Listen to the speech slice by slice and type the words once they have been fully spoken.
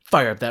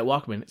Fire up that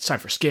Walkman, it's time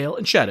for Scale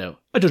and Shadow,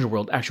 a Dungeon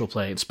World actual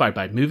play inspired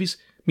by movies,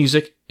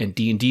 music, and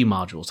D&D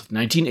modules of the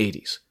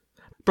 1980s.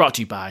 Brought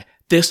to you by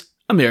This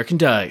American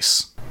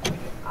Dice.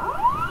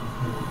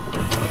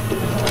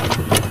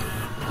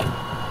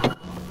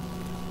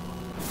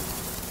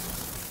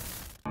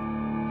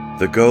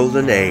 The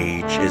Golden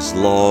Age is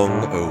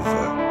long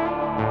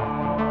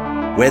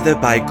over. Whether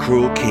by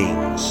cruel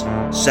kings,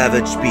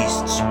 savage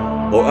beasts,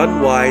 or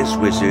unwise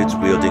wizards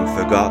wielding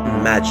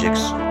forgotten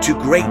magics too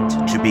great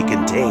to be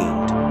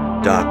contained,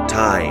 dark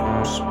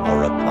times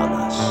are upon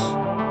us.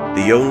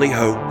 The only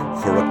hope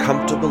for a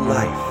comfortable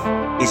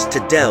life is to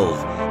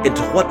delve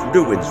into what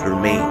ruins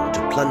remain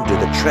to plunder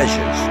the treasures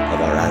of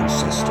our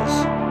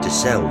ancestors, to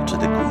sell to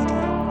the greedy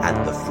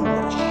and the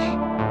foolish.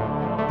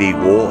 Be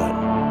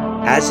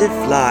warned, as it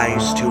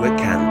flies to a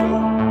candle,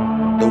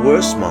 the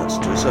worst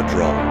monsters are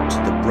drawn to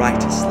the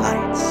brightest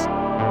lights,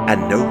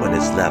 and no one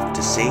is left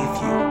to save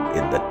you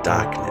in the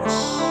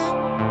darkness.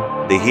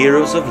 The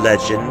heroes of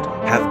legend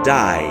have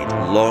died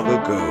long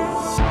ago.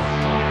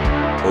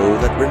 All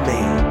that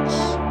remains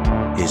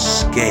is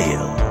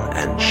Scale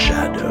and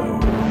Shadow.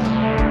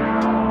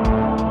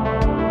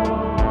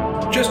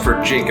 Just for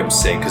Jacob's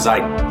sake, because I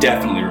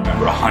definitely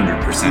remember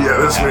 100%. Yeah,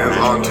 this man's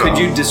on top. Could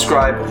you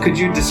describe?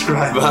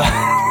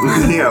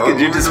 Yeah, could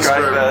you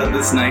describe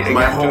this night?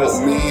 My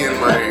whole me and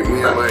my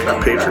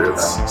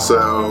Patriots.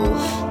 So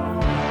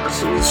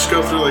let's just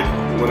go through like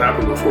what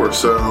happened before.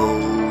 So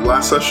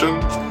last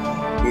session,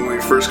 when we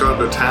first got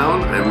into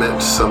town, I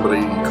met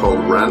somebody called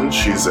Ren.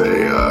 She's a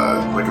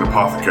like an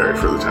apothecary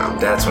for the town.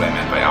 That's what I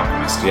meant by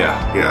alchemist. Yeah.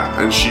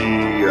 Yeah, and she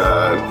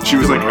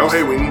was like, "Oh,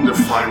 hey, we need to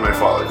find my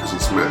father because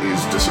he's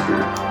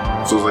disappeared."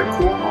 So I was like,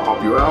 "Cool, I'll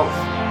help you out."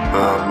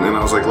 And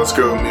I was like, "Let's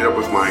go meet up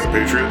with my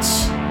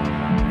Patriots."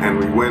 And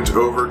we went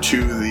over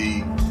to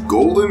the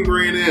Golden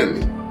Grain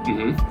Inn.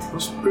 Mm-hmm. That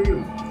was pretty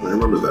good. I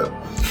remember that.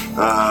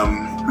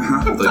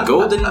 The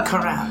Golden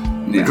Corral.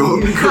 The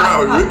Golden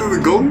Corral. We went to the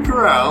Golden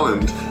Corral,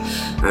 and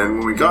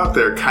when we got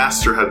there,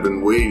 Castor had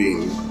been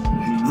waiting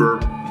for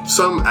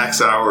some X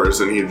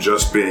hours, and he had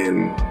just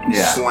been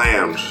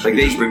slammed. Like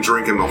he'd just been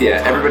drinking the whole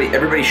time.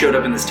 Everybody showed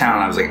up in this town,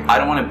 and I was like, I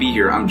don't want to be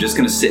here. I'm just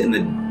going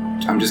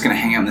to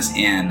hang out in this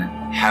inn,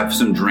 have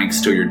some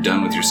drinks till you're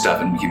done with your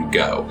stuff, and we can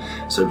go.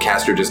 So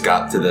Castor just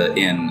got to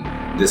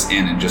this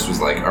inn, and just was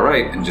like, all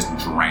right, and just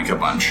drank a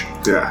bunch.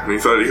 Yeah, and he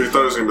thought it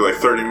was going to be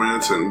like 30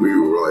 minutes, and we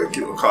were like,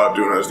 caught up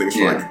doing other things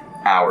for like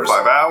hours.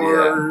 5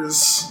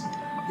 hours.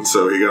 Yeah. And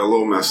so he got a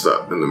little messed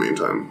up in the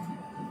meantime.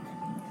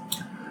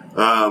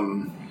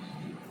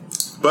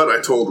 But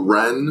I told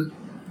Ren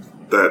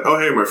that, oh,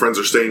 hey, my friends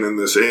are staying in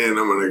this inn.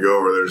 I'm going to go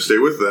over there to stay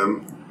with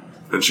them.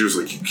 And she was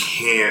like, you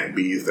can't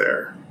be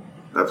there.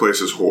 That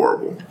place is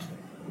horrible.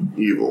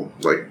 Evil.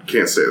 Like,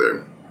 can't stay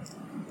there.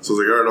 So I was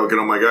like, all right, I'll get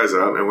all my guys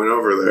out. And I went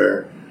over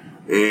there.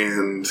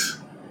 And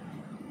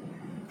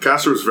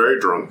Castor was very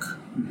drunk.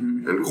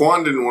 Mm-hmm. And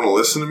Quan didn't want to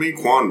listen to me.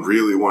 Quan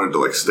really wanted to,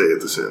 like, stay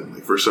at this inn.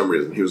 Like, for some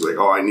reason, he was like,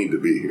 oh, I need to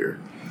be here.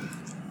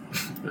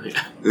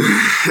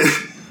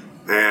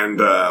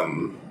 And,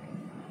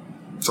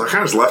 so I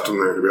kind of just left him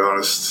there, to be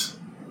honest.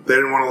 They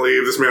didn't want to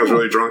leave. This man was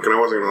really drunk, and I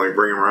wasn't going to, like,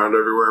 bring him around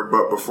everywhere.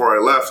 But before I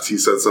left, he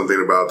said something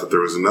about that there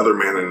was another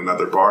man in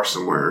another bar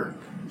somewhere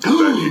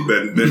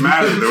that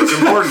mattered. That was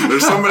important.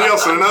 There's somebody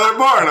else in another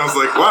bar. And I was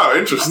like, wow,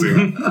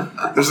 interesting.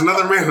 There's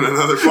another man in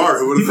another bar.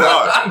 Who would have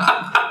thought?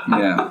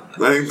 Yeah.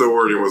 I think the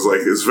wording was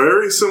like, it's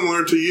very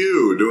similar to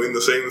you doing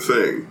the same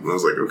thing. And I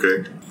was like,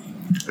 okay.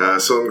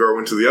 Silumgar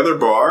went to the other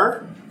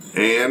bar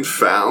and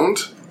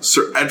found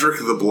Sir Edric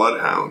the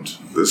Bloodhound.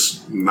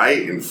 This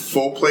knight in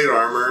full plate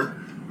armor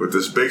with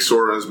this big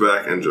sword on his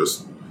back and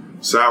just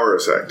sour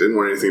as heck. Didn't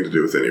want anything to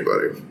do with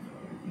anybody.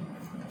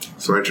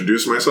 So I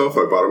introduced myself,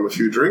 I bought him a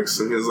few drinks,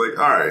 and he was like,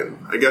 alright,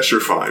 I guess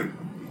you're fine.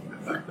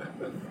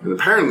 And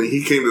apparently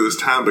he came to this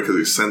town because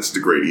he sensed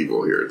a great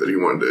evil here that he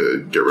wanted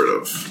to get rid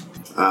of.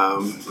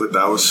 But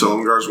that was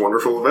Silumgar's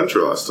wonderful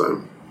adventure last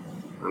time.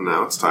 And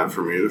now it's time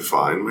for me to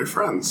find my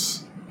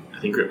friends. I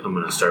think I'm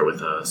going to start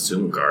with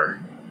Silumgar.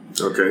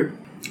 Okay.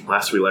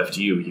 Last we left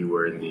you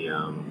were in the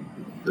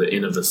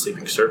Inn of the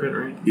Sleeping Serpent,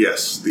 right?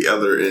 Yes, the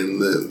other inn,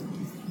 the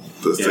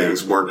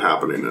things weren't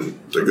happening in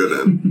the good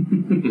inn.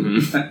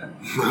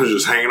 I was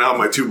just hanging out with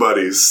my two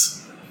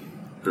buddies.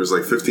 There's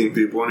like 15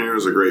 people in here. It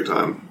was a great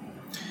time.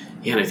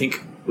 Yeah, and I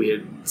think we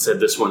had said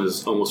this one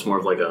is almost more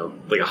of like a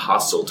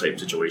hostile type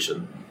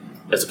situation,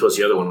 as opposed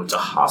to the other one, which is a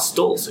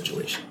hostile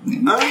situation.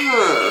 I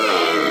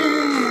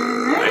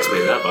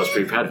explained that, but I was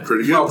pretty proud of it.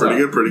 Pretty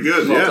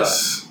good. Well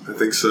yes, I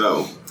think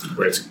so.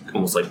 Where it's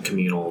almost like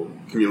communal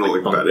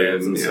like bunk bedding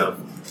beds and stuff.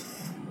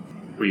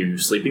 Were you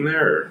sleeping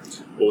there, or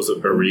what was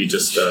it? Or were you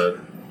just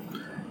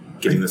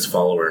getting this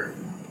follower?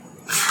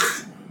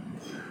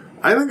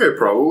 I think I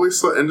probably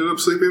ended up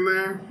sleeping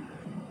there.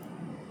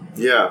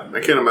 Yeah, I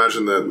can't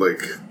imagine that,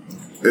 like,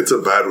 it's a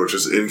bed which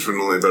is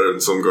infinitely better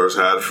than Silumgar's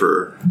had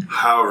for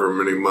however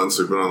many months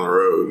we've been on the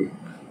road.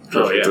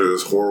 Driving through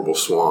this horrible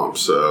swamp,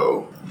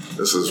 so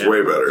this is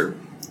way better.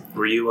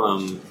 Were you,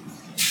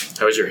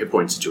 how was your hit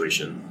point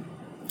situation?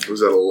 It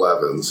was at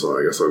 11, so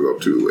I guess I'll go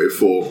up to a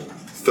full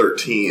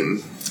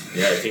 13.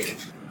 Yeah, I think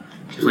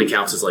definitely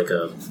counts as like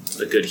a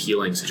good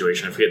healing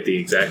situation. I forget the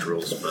exact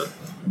rules, but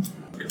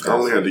I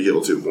only had to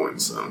heal 2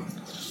 points, so.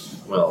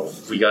 well,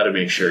 we got to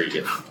make sure you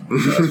get. So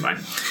that's fine.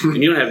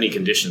 And you don't have any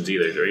conditions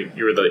either, right?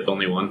 You were the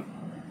only one.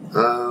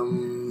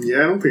 Yeah,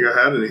 I don't think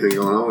I had anything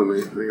going on with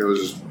me. I think I was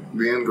just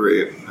being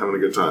great, having a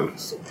good time.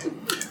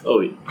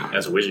 Oh,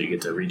 as a wizard, you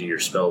get to redo your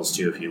spells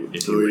too if you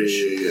wish.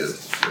 Yeah.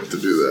 I have to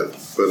do that.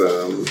 But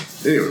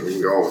anyway, we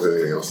can go on with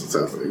anything else that's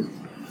happening.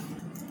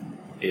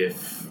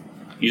 If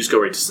you just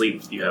go right to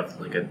sleep, you have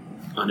like an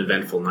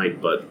uneventful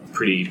night, but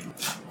pretty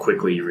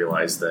quickly you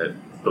realize that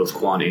both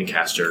Quan and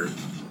Castor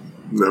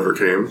Never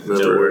came.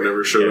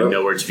 Never showed up.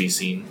 nowhere to be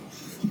seen.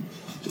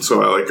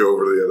 So I go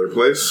over to the other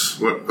place.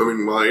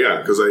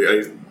 Because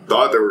I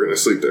thought they were going to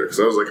sleep there. Because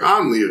I was like,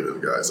 I'm leaving,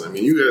 guys. I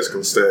mean, you guys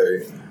can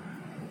stay.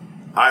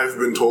 I've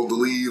been told to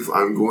leave.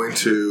 I'm going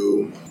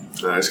to.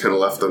 And I just kind of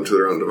left them to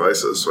their own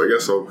devices. So I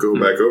guess I'll go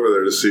back over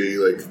there to see,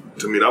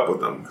 to meet up with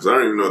them. Because I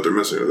don't even know what they're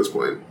missing at this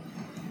point.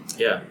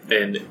 Yeah,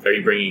 and are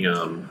you bringing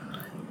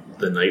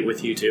the knight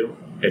with you too?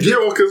 Yeah,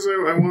 well, because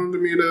I wanted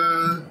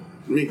to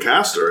meet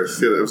Castor. I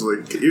feel it was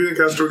like you and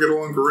Castor get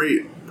along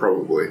great,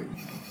 probably.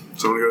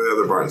 So I'm gonna go to the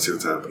other bar and see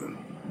what's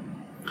happening.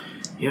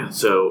 Yeah,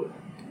 so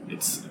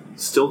it's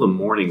still the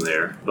morning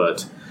there,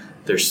 but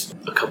there's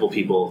a couple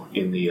people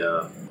in the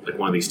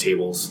one of these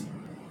tables,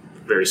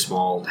 very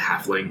small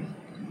halfling.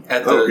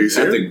 At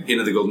the end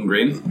of the Golden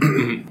Grain?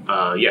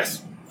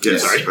 Yes.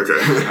 Yes. Sorry. Okay.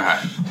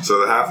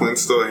 So the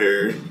halfling's still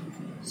here.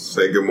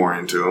 Say good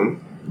morning to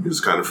him. He was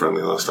kind of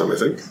friendly last time, I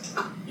think.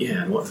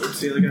 Yeah, and what's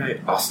the other guy?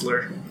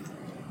 Ostler?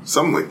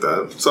 Something like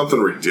that. Something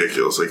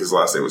ridiculous, like his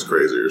last name was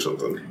crazy or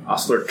something.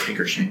 Ostler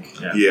Kankershank.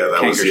 Yeah,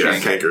 that was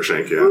Kankershank.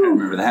 Kankershank, yeah. I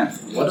remember that.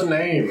 What a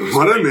name.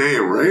 What a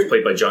name, right?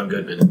 Played by John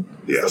Goodman.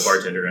 Yes. The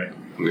bartender guy.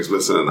 And he's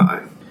missing an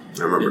eye.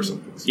 I remember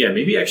something. Yeah,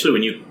 maybe actually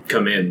when you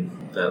come in,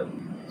 that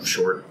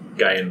short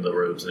guy in the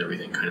robes and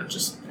everything kind of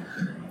just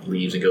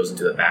leaves and goes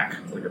into the back,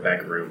 like a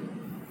back room.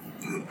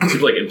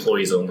 Seems like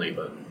employees only,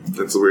 but...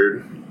 It's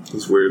weird.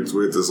 It's weird. It's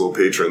weird. There's little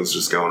patrons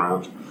just going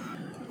around.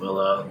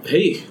 Well,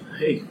 hey,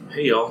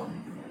 y'all.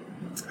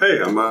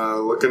 Hey, I'm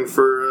looking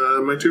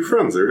for my 2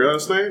 friends. They were here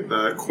last night.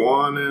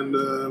 Quan and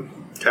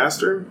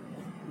Castor.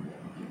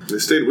 They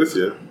stayed with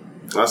you.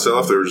 Last I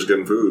left, they were just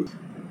getting food.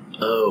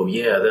 Oh,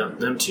 yeah,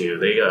 them two.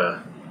 They,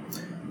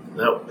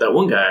 that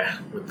one guy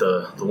with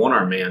the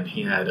one-armed man,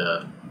 he had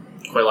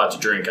quite a lot to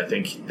drink. I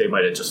think they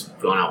might have just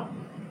gone out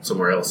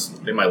somewhere else.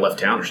 They might have left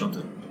town or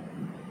something.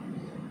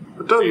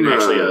 It They doesn't didn't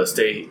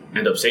actually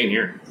end up staying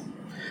here.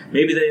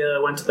 Maybe they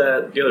went to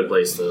the other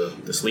place,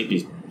 the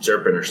Sleepy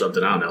Serpent or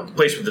something. I don't know. The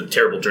place with the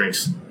terrible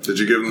drinks. Did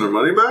you give them their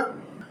money back?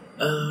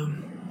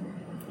 I'm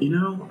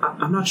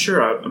not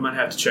sure. I might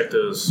have to check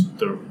those.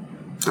 I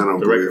don't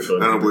believe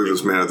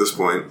this man at this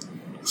point.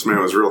 This man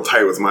was real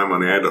tight with my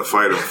money. I had to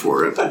fight him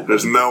for it.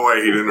 There's no way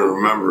he didn't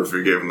remember if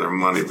he gave them their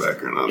money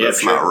back or not. Yeah,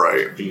 That's sure. not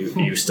right. Are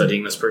you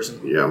studying this person?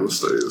 Yeah, I'm going to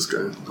study this guy.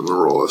 I'm going to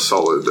roll a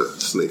solid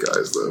snake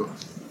eyes, though.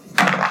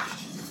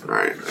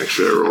 Alright,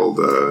 actually I rolled,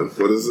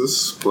 what is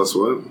this? Plus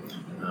what?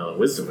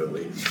 Wisdom, I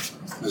believe.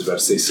 I was about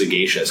to say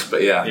sagacious,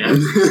 but yeah. Yeah.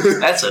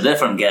 That's a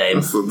different game.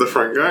 That's a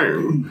different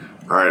game.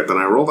 Alright, then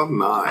I rolled a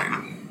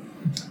 9.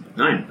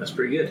 9. That's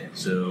pretty good.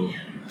 So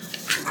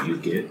you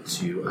get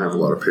to I have a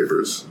lot of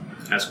papers.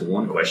 ask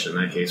one question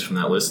in that case from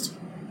that list.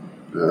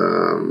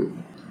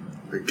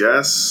 I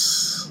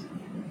guess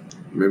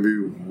maybe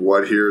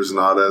what here is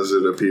not as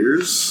it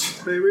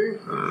appears, maybe?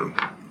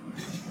 I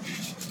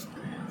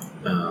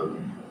don't know.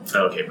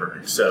 Okay,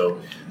 perfect.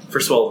 So,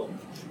 first of all,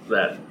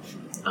 that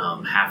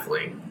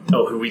halfling,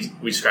 who we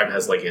described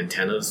has like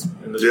antennas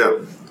in this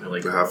world. They're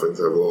like, the halflings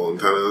have little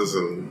antennas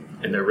and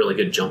they're really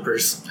good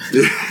jumpers.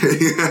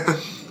 yeah.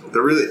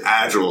 They're really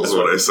agile is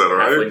what I said,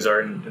 right? Halflings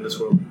are in this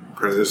world.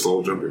 Just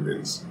little jumping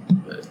beans.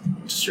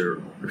 Just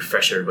to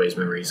refresh everybody's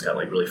memory, he's got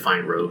like really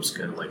fine robes,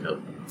 kind of like a...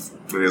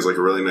 And he has like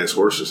a really nice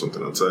horse or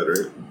something outside,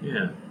 right?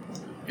 Yeah.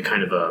 And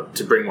kind of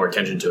to bring more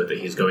attention to it that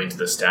he's going to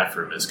the staff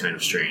room is kind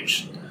of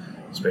strange.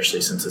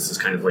 Especially since this is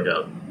kind of like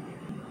a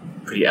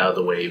pretty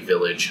out-of-the-way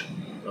village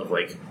of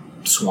like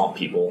swamp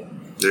people.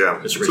 Yeah.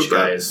 Just rich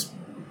guys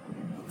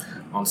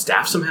on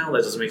staff somehow.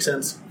 That doesn't make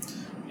sense.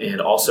 And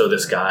also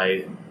this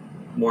guy,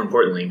 more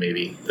importantly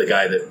maybe, the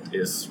guy that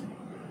was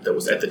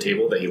at the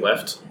table that he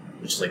left,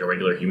 which is like a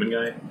regular human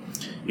guy,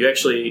 you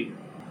actually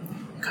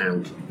kind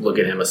of look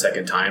at him a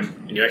second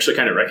time, and you actually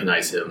kind of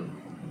recognize him.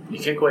 You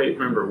can't quite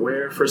remember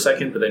where for a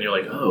second, but then you're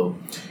like, oh,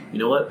 you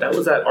know what? That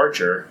was that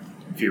archer,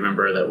 if you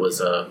remember, that was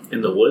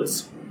in the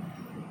woods,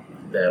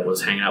 that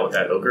was hanging out with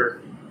that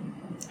ogre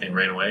and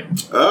ran away.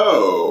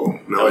 Oh,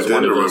 no, I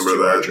didn't remember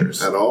that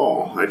archers. at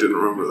all. I didn't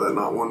remember that,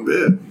 not one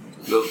bit.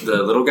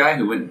 The little guy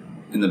who went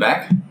in the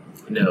back?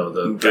 No,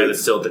 the guy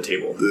that's still at the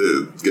table.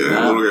 The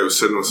little guy was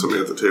sitting with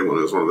somebody at the table, and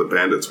it was one of the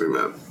bandits we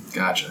met.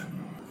 Gotcha.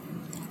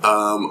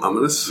 I'm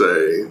going to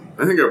say,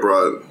 I think I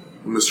brought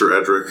Mr.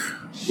 Edric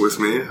with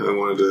me. I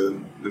wanted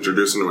to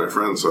introduce him to my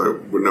friends,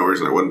 so no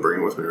reason I wouldn't bring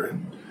him with me, right?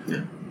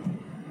 Yeah.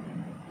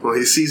 Well,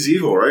 he sees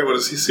evil, right? What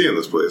does he see in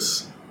this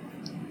place?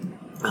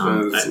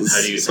 How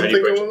do you something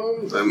approach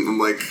going on? I'm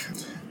like,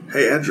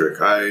 hey,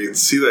 Edric, I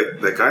see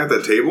that guy at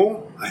that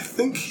table. I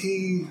think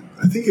he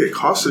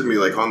accosted me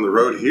like on the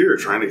road here,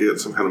 trying to get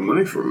some kind of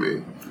money from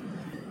me.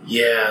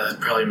 Yeah, that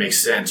probably makes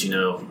sense.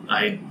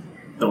 I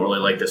don't really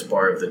like this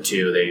bar of the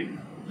two.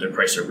 Their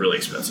prices are really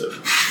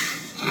expensive.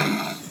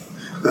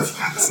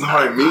 That's not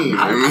what I mean.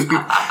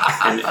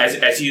 And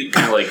as he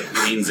kind of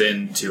like leans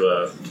in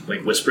to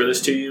like whisper this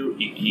to you,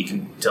 you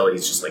can tell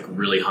he's just like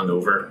really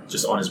hungover,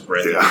 just on his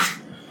breath. Yeah,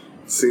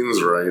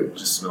 seems right.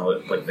 Just smell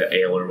it like the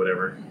ale or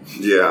whatever.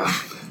 Yeah,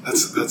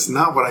 that's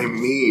not what I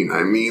mean.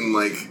 I mean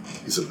like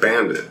he's a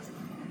bandit.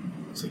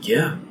 It's like,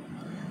 yeah,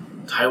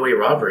 it's highway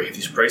robbery at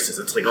these prices.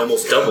 It's like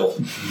almost double.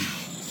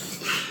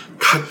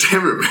 God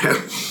damn it, man.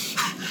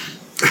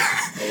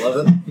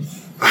 11.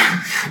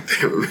 God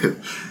damn it,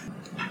 man.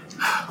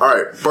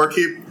 Alright,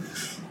 barkeep,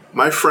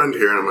 my friend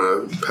here, and I'm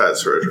gonna pat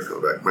Sir Edric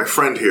on the back. My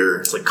friend here.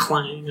 It's like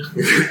clang.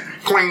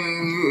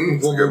 Clang!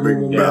 It's like a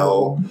big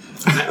bell.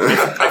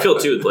 I feel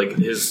too, like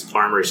his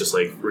armor is just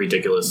like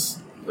ridiculous,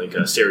 like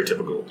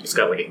stereotypical. He's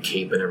got like a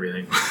cape and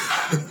everything.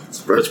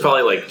 It's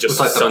probably like just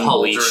like the sun pauldrons.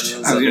 bleached.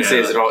 I was gonna say,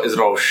 is it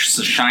all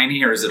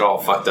shiny or is it all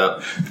fucked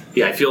up?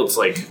 Yeah, I feel it's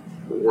like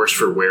worse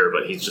for wear,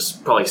 but he's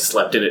just probably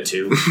slept in it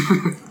too.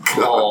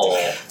 Oh.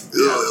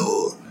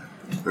 Ugh.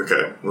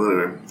 Okay, well,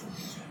 anyway.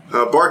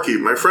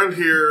 Barkeep, my friend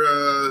here,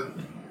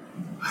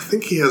 I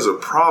think he has a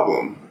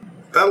problem.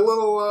 That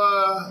little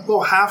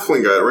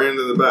halfling guy that ran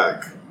into the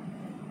back.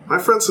 My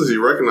friend says he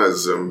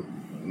recognizes him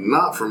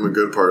not from a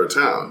good part of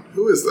town.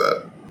 Who is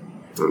that?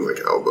 I'm like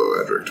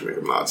elbow Edric to make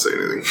him not say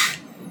anything.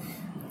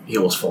 He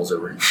almost falls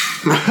over.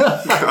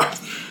 God.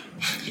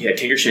 Yeah,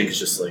 Tinkershank is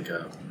just like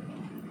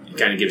he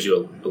kind of gives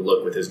you a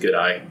look with his good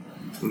eye.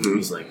 Mm-hmm.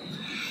 He's like,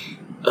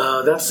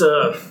 that's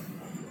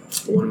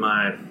one of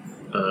my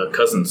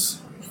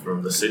cousins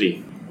from the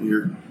city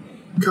Your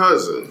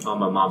cousin. on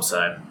my mom's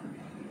side.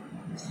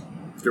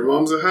 Your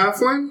mom's a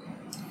halfling?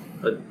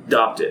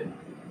 Adopted.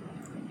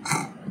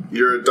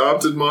 Your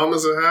adopted mom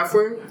is a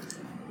halfling?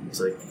 He's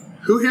like,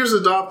 Who here's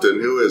adopted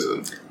and who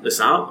isn't?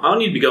 listen, I don't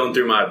need to be going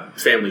through my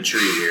family tree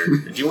here.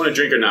 Do you want to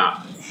drink or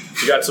not?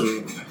 You got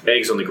some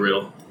eggs on the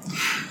griddle.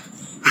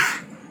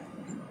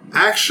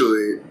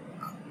 Actually,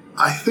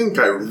 I think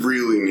I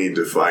really need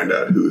to find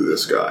out who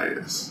this guy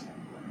is.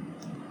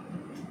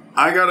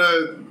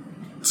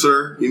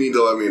 Sir, you need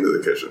to let me into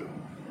the kitchen.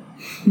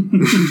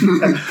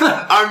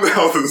 I'm the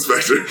health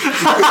inspector.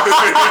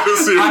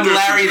 I'm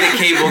Larry the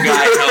cable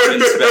guy, health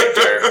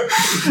inspector.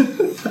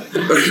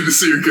 I need to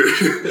see your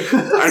kitchen.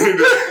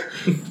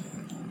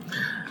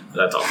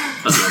 That's all.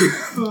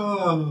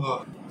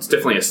 It's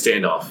definitely a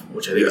standoff,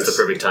 which I think is the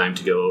perfect time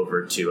to go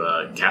over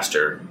to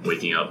Castor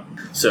waking up.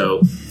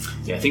 So,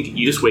 yeah, I think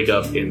you just wake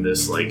up in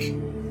this, like,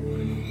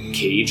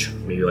 cage,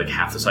 maybe like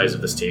half the size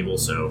of this table,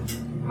 so...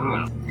 I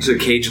don't know. It's a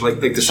cage like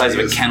the size of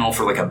a kennel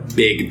for like a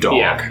big dog.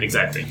 Yeah,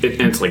 exactly.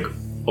 And it's like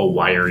a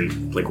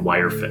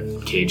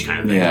wire-fed cage kind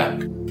of thing. Yeah.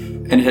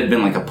 And it had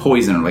been like a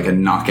poison or like a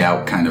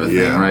knockout kind of a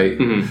thing, right?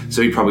 Mm-hmm.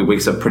 So he probably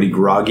wakes up pretty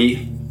groggy.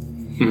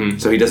 Mm-hmm.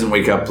 So he doesn't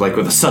wake up like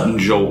with a sudden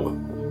jolt.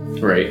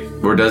 Right.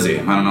 Or does he?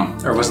 I don't know.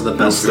 Or was it the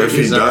best If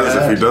he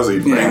does, he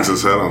bangs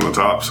his head on the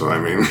top, so I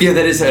mean... Yeah,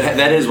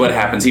 that is what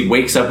happens. He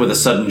wakes up with a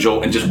sudden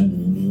jolt and just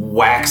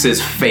whacks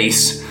his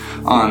face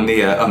on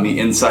the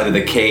inside of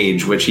the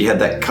cage, which he had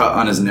that cut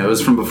on his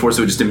nose from before,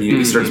 so it just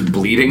immediately starts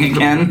bleeding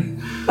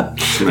again.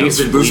 This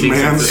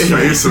man's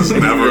face has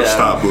never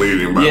stopped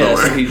bleeding, by the way.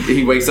 So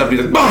he wakes up and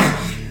he's like,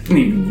 bah! And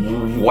he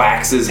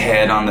whacks his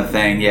head on the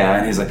thing,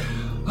 and he's like,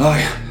 oh,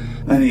 yeah.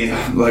 And he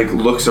like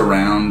looks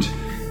around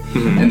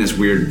in this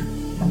weird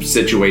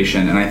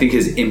situation, and I think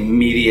his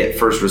immediate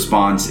first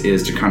response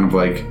is to kind of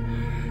like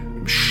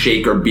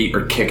shake or beat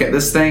or kick at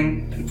this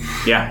thing.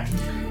 Yeah.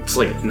 It's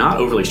like not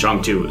overly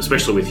strong too,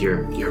 especially with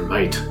your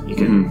might. You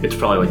can. It's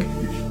probably like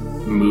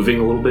moving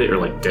a little bit or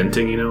like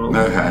denting, you know.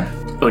 Okay.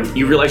 Oh,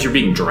 you realize you're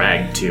being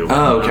dragged too.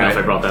 Oh, okay. I don't know if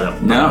I brought that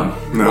up. No.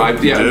 Well,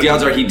 the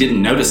odds are he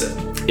didn't notice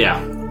it.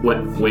 Yeah.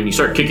 When you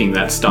start kicking,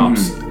 that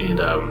stops, and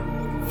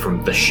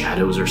from the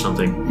shadows or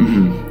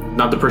something.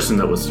 Not the person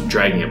that was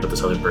dragging it, but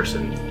this other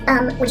person.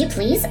 Would you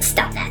please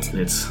stop that? And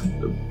it's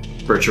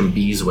Bertram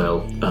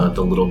Beeswell,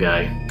 the little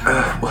guy.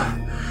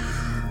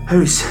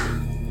 Who's?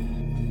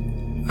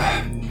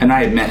 And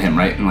I had met him,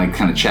 right? And like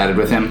kind of chatted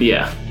with him.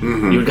 Yeah.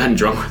 You had gotten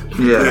drunk with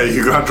him. Yeah,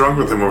 you got drunk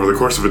with him over the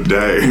course of a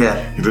day.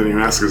 Yeah. You didn't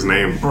even ask his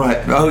name.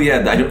 Right. Oh,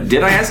 yeah.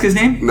 Did I ask his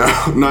name? No,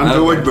 not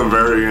until like the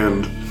very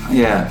end.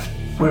 Yeah.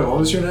 Wait, what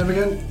was your name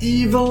again?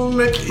 Evil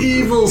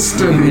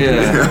McEvilston.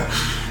 Yeah.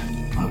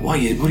 What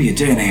are you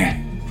doing here?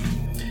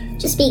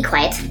 Just be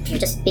quiet. You're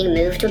just being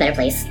moved to a better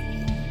place.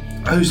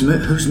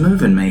 Who's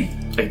moving me?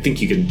 I think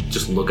you can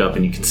just look up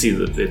and you can see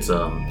that it's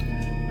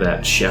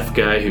that chef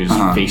guy whose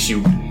face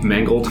you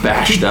mangled.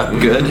 Bashed up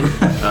good.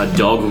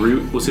 Dog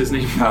Root was his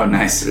name. Oh,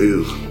 nice.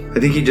 Ew.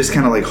 I think he just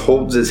kind of like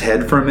holds his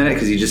head for a minute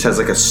because he just has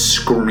like a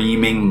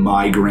screaming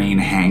migraine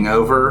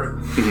hangover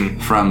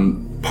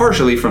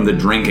partially from the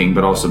drinking,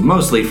 but also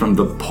mostly from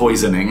the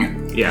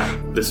poisoning. Yeah,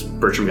 this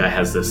Bertram guy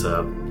has this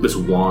this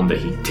wand that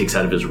he takes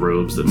out of his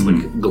robes that's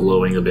like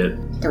glowing a bit.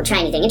 Don't try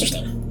anything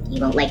interesting.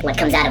 You won't like what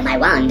comes out of my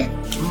wand.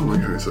 Oh my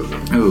god, I said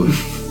that. Ooh.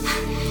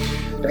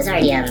 It was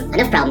already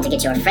enough problem to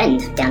get your friend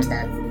down to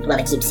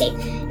the keepsake.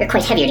 You're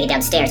quite heavier to get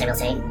downstairs, I will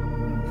say.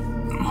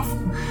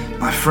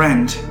 My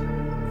friend?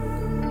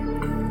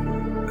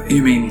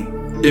 You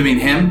mean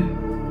him?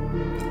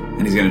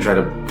 And he's gonna try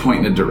to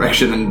point in a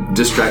direction and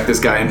distract this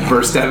guy and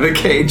burst out of the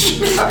cage.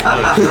 That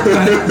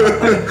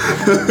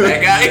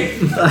guy?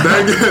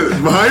 That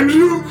guy behind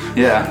you?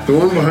 Yeah. The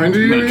one behind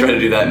you? I'm gonna try to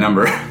do that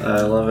number.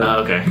 I love it.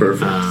 Okay.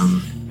 Perfect.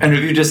 And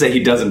if you just say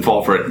he doesn't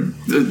fall for it,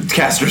 the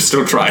caster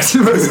still tries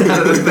to burst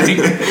out of the thing.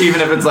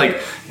 Even if it's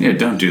like, yeah,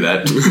 don't do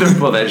that. Don't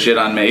pull that shit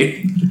on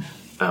me.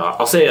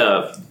 I'll say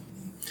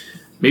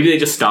maybe they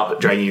just stop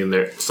dragging you in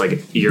there. It's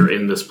like you're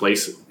in this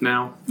place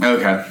now.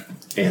 Okay.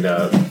 And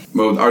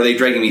Well, are they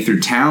dragging me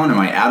through town? Am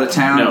I out of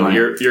town? no,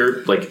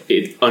 you're like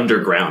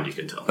underground, you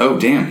can tell. Oh,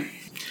 damn. And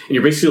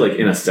you're basically like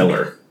in a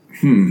cellar.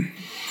 Maybe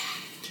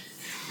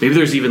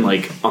there's even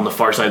like on the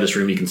far side of this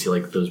room you can see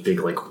like those big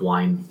like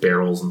wine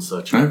barrels and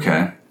such.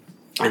 Okay.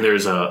 And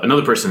there's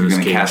another person in You're this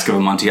gonna cage. cask of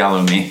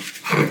Amontillado me.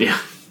 Yeah.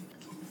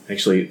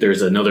 Actually,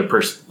 there's another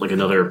person, like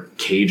another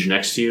cage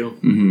next to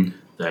you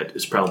that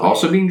is probably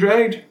Also being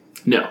dragged?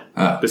 no.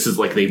 Oh. This is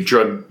like they've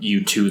drugged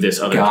you to this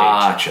other cage.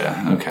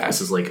 Gotcha. Okay.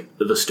 This is like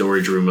the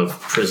storage room of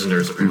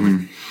prisoners.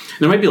 Apparently,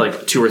 there might be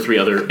like 2 or 3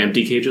 other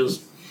empty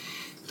cages.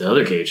 The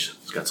other cage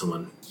has got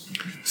someone.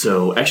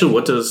 So actually,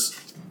 what does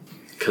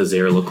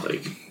Kazare look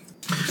like?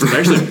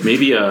 Actually,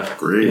 maybe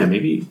Great. yeah,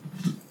 maybe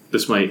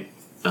this might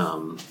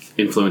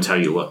influence how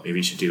you look. Maybe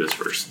you should do this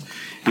first.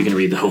 You can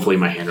read hopefully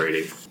my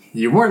handwriting.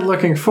 You weren't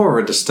looking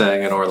forward to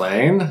staying in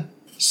Orlane,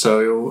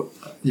 so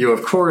you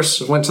of course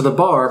went to the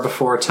bar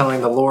before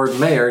telling the Lord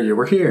Mayor you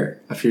were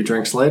here. A few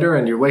drinks later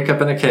and you wake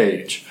up in a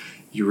cage.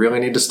 You really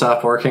need to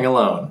stop working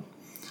alone.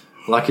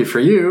 Lucky for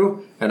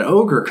you, an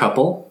ogre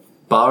couple,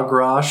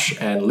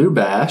 Bogrosh and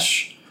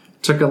Lubash,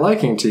 took a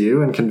liking to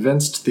you and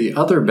convinced the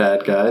other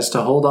bad guys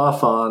to hold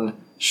off on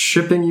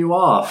shipping you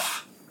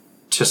off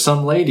to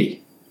some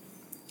lady.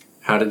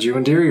 How did you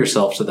endear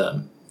yourself to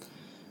them?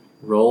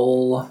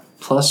 Roll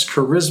plus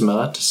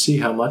charisma to see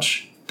how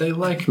much they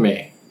like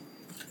me.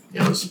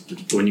 Yeah, it was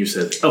when you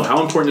said, "Oh,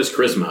 how important is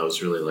charisma?" I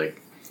was really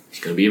like, "It's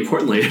going to be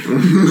important later."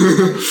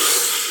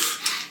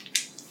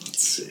 Let's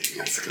see.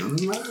 It's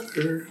gonna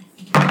matter.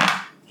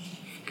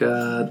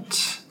 Got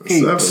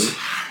 8. 7.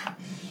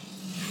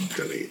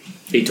 Got 8.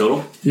 8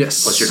 total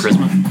Yes. plus your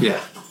charisma. Yeah.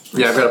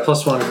 Yeah, I've got a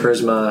 +1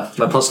 charisma.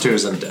 My +2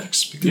 is in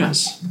dex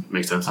because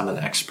Makes sense. I'm an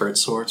expert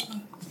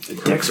swordsman.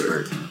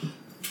 Dexpert.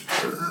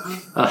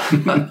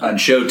 On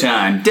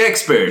Showtime.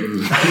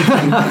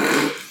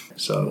 Dexpert.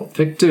 So,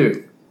 pick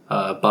 2.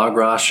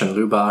 Bogrosh and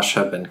Lubash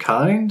have been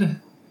kind.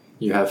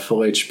 You have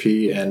full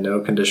HP and no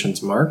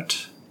conditions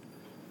marked.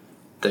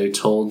 They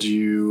told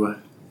you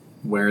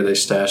where they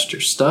stashed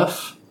your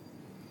stuff.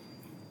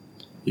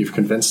 You've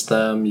convinced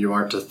them you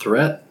aren't a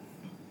threat.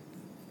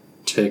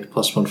 Take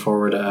 +1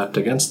 forward to act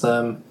against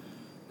them.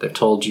 They've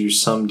told you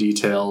some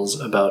details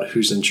about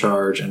who's in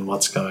charge and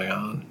what's going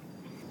on.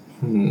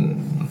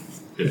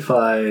 If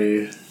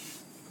I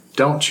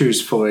don't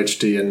choose full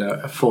HP and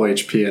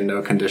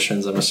no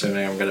conditions, I'm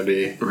assuming I'm going to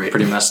be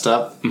pretty messed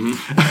up.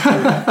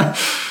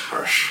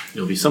 Harsh.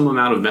 It'll be some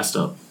amount of messed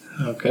up.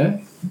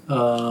 Okay.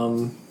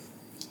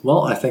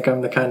 Well, I think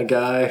I'm the kind of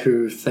guy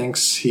who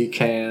thinks he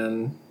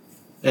can,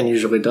 and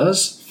usually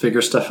does,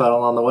 figure stuff out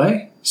along the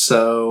way.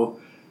 So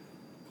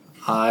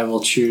I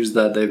will choose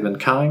that they've been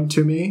kind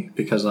to me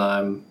because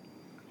I'm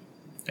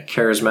a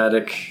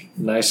charismatic,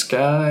 nice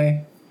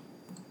guy,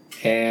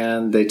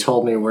 and they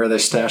told me where they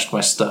stashed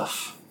my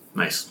stuff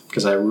Nice.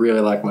 because I really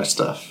like my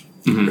stuff.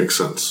 Makes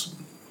sense.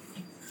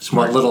 It's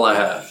what little I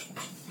have,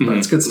 but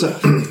it's good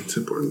stuff. It's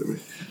important to me.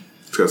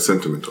 It's got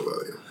sentimental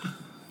value.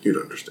 You'd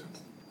understand.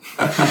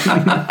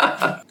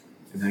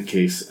 In that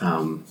case,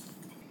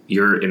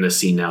 you're in the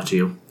scene now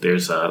too.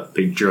 There's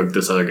they drugged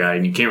this other guy,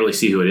 and you can't really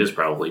see who it is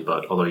probably,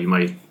 but although you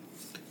might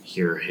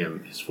hear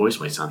him, his voice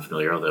might sound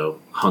familiar, although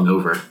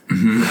hungover,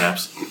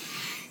 perhaps.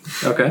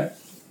 Okay.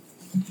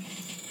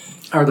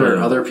 Are there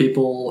other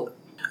people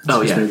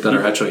that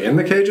are actually in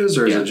the cages,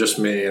 or is it just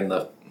me and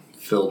the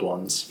filled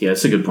ones? Yeah,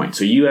 that's a good point.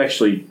 So you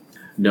actually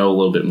know a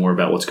little bit more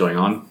about what's going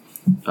on.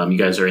 You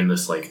guys are in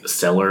this like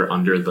cellar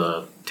under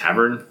the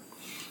tavern,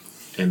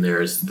 and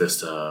there's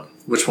this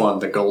Which one?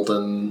 The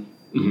golden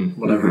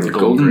whatever? the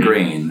Golden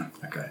Grain.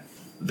 Okay.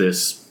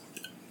 This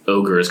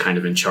ogre is kind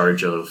of in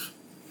charge of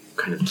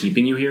kind of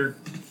keeping you here.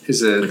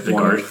 Is it Like the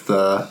one guard? of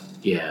the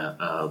Yeah,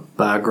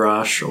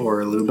 Bagrosh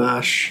or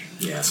Lubash?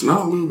 yeah. It's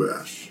not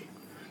Lubash.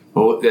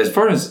 Well, as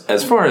far as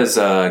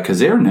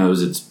Kazare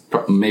knows, it's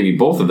maybe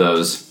both of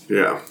those.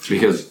 Yeah. It's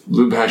because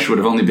Lubash would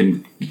have only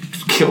been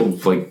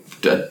killed like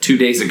 2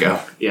 days ago.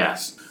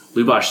 Yes,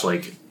 Lubash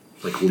like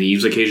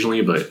leaves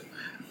occasionally, but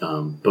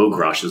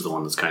Bogrosh is the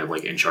one that's kind of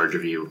like in charge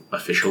of you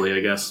officially, I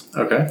guess.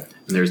 Okay.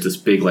 And there's this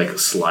big like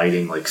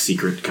sliding like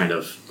secret kind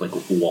of like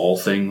wall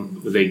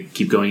thing that they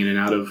keep going in and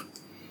out of.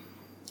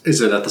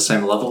 Is it at the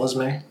same level as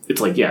me?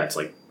 It's like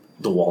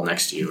the wall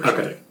next to you or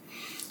something.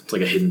 It's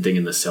like a hidden thing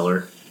in the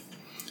cellar.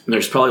 And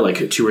there's probably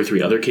like 2 or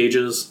 3 other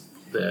cages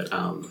that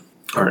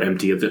are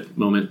empty at the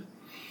moment.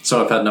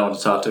 So I've had no one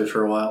to talk to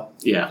for a while?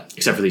 Yeah,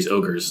 except for these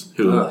ogres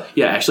who...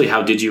 actually,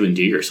 how did you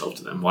endear yourself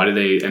to them? Why did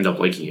they end up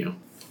liking you?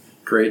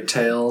 Great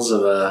tales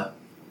of a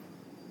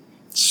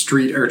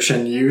street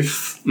urchin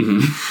youth.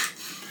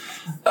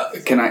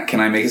 Can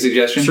I make a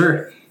suggestion?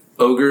 Sure.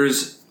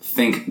 Ogres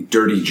think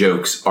dirty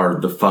jokes are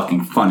the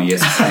fucking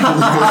funniest thing.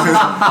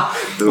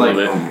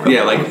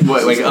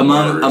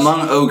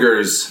 Among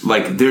ogres,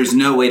 like there's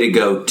no way to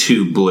go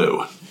too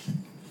blue.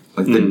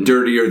 Like the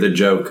dirtier the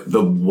joke,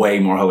 the way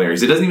more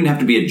hilarious. It doesn't even have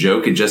to be a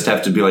joke. It just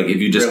have to be like if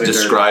you just really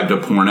described a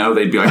porno,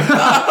 they'd be like,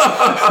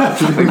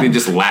 like they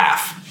just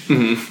laugh.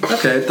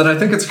 Okay, then I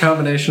think it's a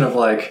combination of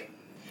like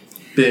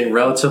being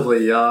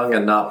relatively young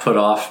and not put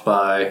off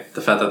by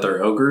the fact that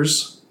they're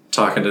ogres,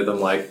 talking to them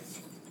like,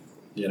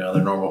 you know,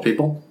 they're normal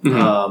people.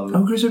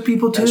 Ogres are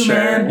people too,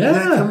 man.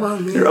 Yeah, Come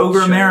on, man. They're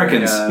ogre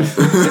Americans.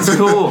 It's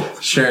cool.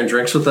 Sharing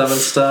drinks with them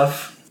and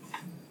stuff.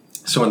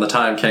 So when the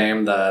time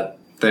came that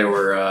they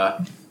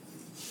were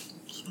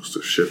Supposed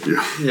to ship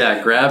you.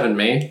 grabbing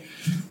me,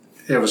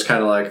 it was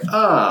kind of like,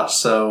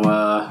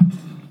 so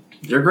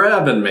you're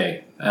grabbing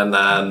me. And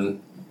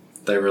then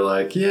they were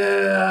like,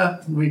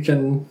 yeah, we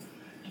can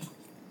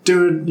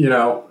do it, you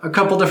know, a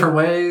couple different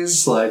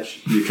ways.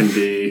 Like, you can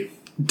be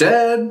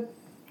dead,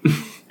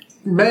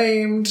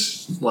 maimed,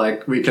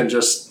 like, we can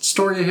just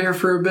store you here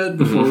for a bit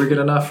before we get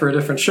enough for a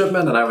different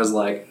shipment. And I was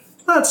like,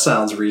 that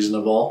sounds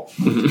reasonable.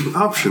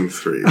 Option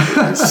 3,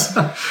 please.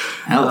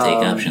 I'll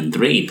take option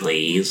 3,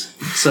 please.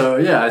 So,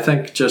 yeah, I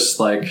think just,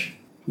 like,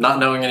 not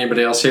knowing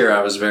anybody else here,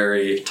 I was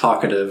very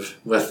talkative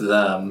with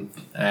them.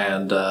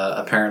 And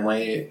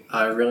apparently,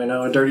 I really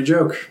know a dirty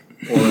joke.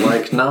 Or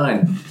like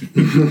 9.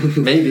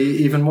 Maybe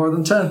even more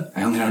than 10.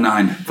 I only know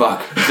 9.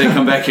 Fuck. If they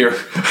come back here.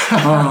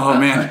 Oh,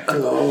 man.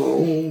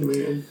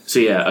 So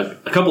yeah,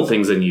 a couple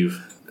things then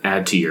you've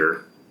add to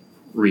your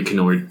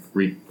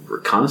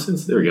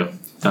reconnaissance. There we go.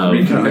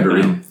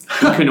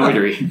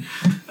 Reconnoitery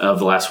of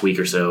the last week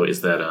or so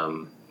is that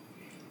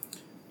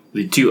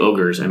the 2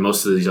 ogres and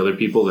most of these other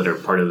people that are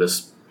part of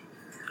this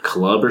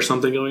club or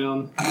something going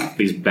on,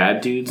 these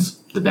bad dudes,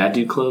 the Bad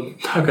Dude Club.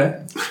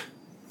 Okay.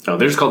 Oh,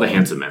 they're just called the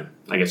Handsome Men.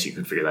 I guess you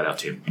can figure that out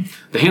too.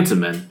 The Handsome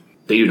Men,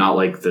 they do not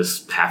like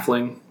this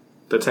halfling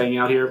that's hanging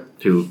out here,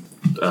 who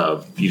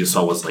you just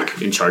saw was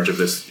like in charge of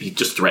this. He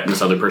just threatened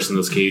this other person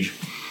in this cage.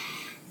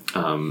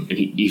 And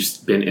he's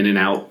been in and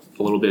out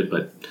a little bit,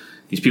 but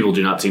these people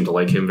do not seem to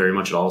like him very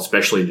much at all,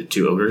 especially the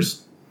 2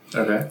 ogres.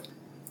 Okay.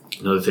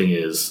 Another thing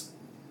is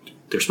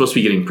they're supposed to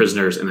be getting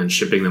prisoners and then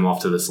shipping them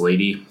off to this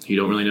lady. You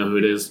don't really know who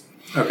it is.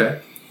 Okay.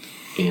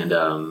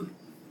 And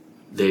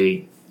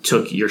they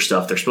took your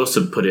stuff. They're supposed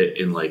to put it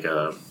in like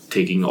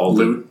taking all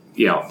loot.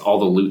 All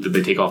the loot that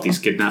they take off these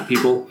kidnapped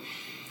people.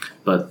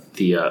 But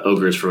the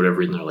ogres, for whatever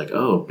reason, they're like,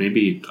 oh,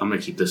 maybe I'm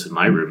gonna keep this in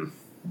my room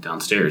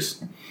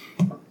downstairs.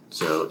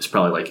 So it's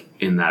probably like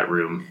in that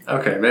room.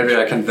 Okay, maybe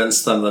I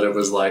convinced them that it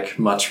was like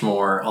much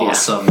more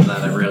awesome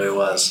than it really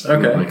was.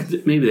 Okay.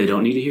 Like, maybe they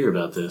don't need to hear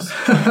about this.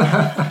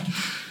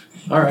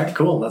 All right,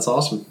 cool. That's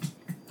awesome.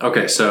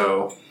 Okay,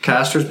 so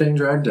Castor's being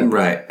dragged in.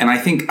 Right. And I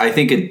think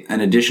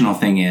an additional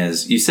thing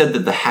is, you said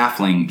that the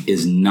halfling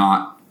is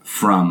not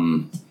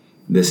from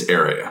this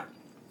area.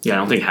 Yeah, I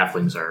don't think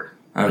halflings are.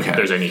 Okay. If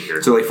there's any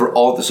here. So like for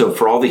all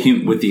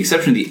the with the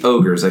exception of the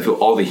ogres, I feel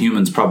all the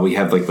humans probably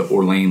have like the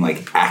Orlane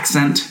like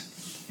accent.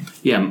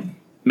 Yeah,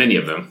 many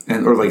of them.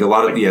 Or like a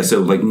lot of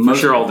so like most,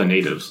 for sure all the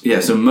natives. Yeah,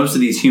 so most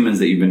of these humans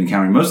that you've been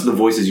encountering, most of the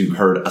voices you've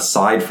heard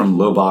aside from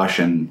Lobosh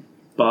and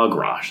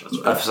Bogrosh, that's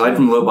right. Aside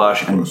from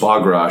Lobosh and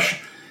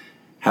Bogrosh,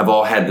 have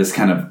all had this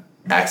kind of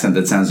accent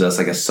that sounds just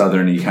like a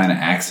southerny kind of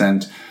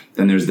accent.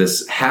 Then there's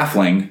this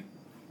halfling,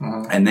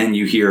 and then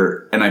you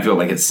hear, and I feel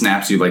like it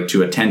snaps you like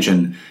to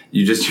attention.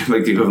 You just hear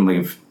like the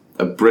equivalent of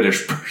a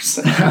British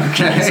person.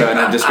 Okay. So, and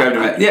I've described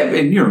him.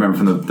 And you remember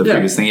from the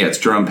previous thing. Yeah, it's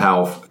Jerome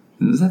Powell.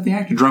 Is that the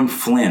actor? Jerome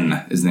Flynn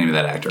is the name of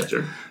that actor.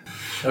 Sure.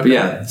 Okay. But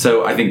yeah,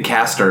 so I think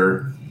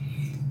Castor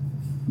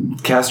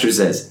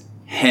says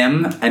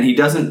him, and he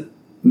doesn't.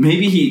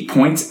 Maybe he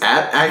points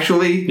at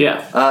actually.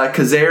 Yeah.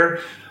 Kazare.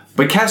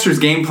 But Castor's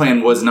game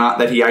plan was not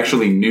that he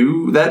actually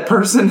knew that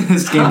person.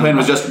 His game plan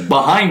was just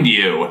behind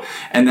you.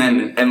 And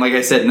then, and like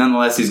I said,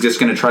 nonetheless, he's just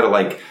going to try to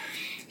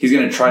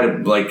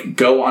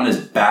go on his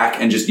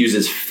back and just use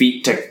his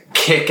feet to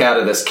kick out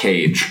of this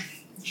cage.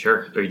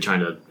 Sure. Are you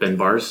trying to bend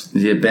bars?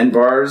 Yeah, bend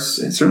bars.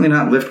 And certainly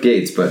not lift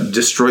gates, but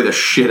destroy the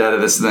shit out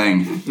of this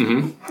thing.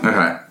 Mm-hmm.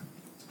 Okay.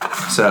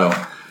 So,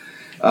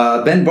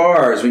 bend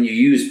bars. When you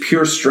use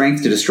pure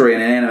strength to destroy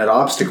an inanimate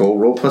obstacle,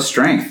 roll plus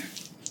strength.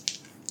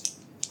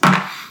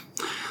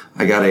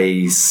 I got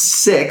a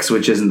 6,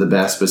 which isn't the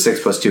best, but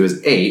 6 plus 2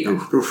 is 8.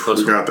 Oof,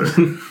 we got there.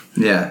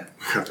 Yeah.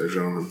 Got there,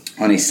 gentlemen.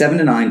 On a 7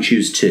 to 9,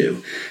 choose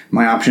 2.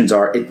 My options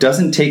are: it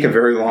doesn't take a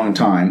very long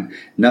time,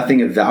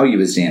 nothing of value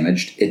is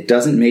damaged, it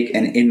doesn't make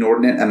an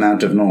inordinate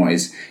amount of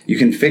noise, you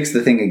can fix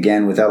the thing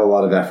again without a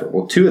lot of effort.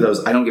 Well, 2 of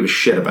those I don't give a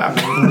shit about.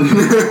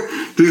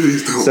 Dude,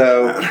 these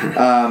don't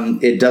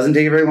matter. It doesn't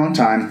take a very long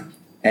time,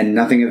 and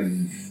nothing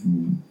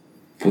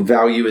of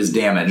value is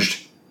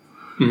damaged,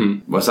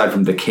 aside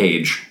from the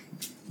cage,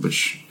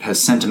 which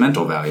has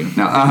sentimental value.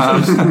 Now,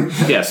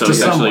 Yeah, so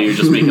essentially you're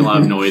just making a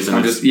lot of noise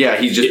and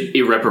he's just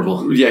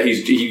irreparable. Yeah,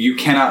 you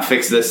cannot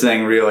fix this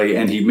thing really,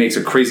 and he makes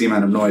a crazy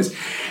amount of noise.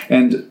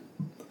 And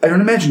I don't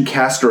imagine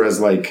Castor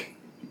as like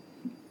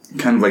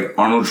kind of like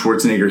Arnold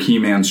Schwarzenegger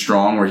He-Man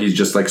strong, where he's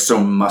just like so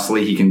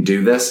muscly he can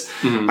do this.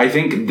 I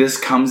think this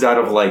comes out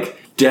of like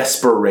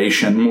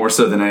desperation more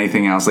so than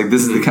anything else. Like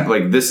this is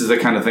the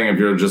kind of thing if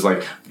you're just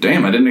like,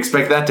 damn, I didn't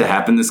expect that to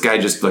happen. This guy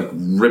just like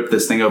ripped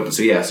this thing open.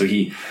 So yeah, so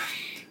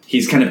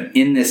he's kind of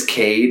in this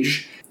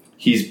cage.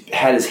 He's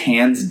had his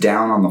hands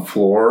down on the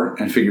floor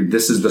and figured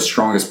this is the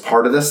strongest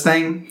part of this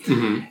thing.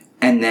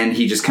 And then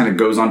he just kind of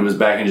goes onto his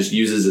back and just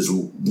uses his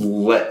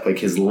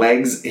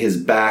legs, his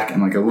back,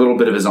 and like a little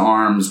bit of his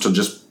arms to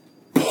just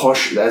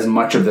push as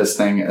much of this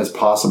thing as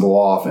possible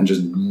off and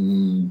just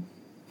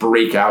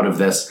break out of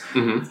this.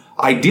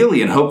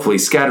 Ideally and hopefully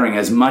scattering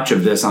as much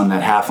of this on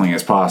that halfling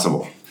as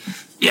possible.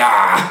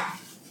 Yeah!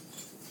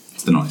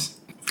 It's the noise.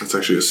 That's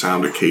actually a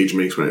sound a cage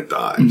makes when it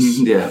dies.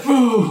 Yeah.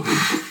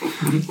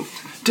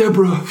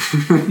 Deborah!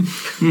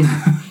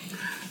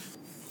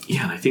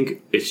 Yeah, and I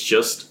think it's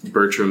just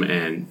Bertram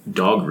and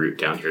Dogroot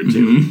down here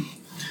too.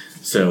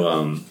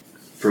 So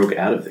broke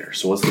out of there.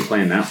 So what's the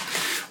plan now?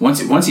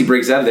 Once he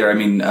breaks out of there, I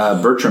mean,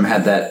 Bertram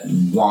had that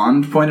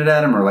wand pointed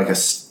at him, or like a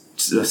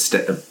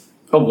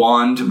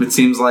wand. It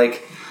seems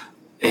like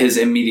his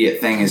immediate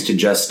thing is to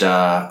just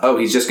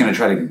he's just going to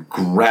try to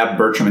grab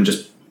Bertram and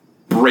just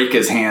break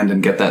his hand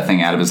and get that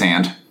thing out of his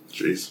hand.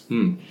 Jeez.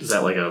 Is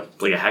that like a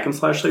hack and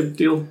slash type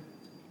deal?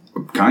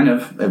 Kind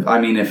of. I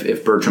mean,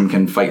 if Bertram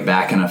can fight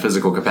back in a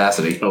physical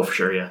capacity. Oh, for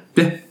sure, yeah.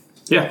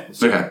 Yeah.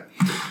 Okay.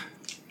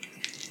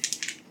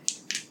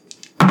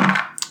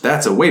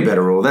 That's a way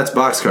better roll. That's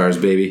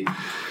boxcars, baby.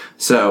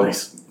 So,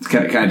 Nice.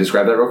 Can I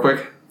describe that real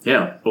quick?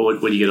 Yeah. Well,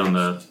 what do you get on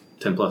the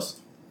 10 plus?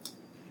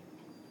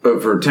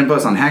 But for 10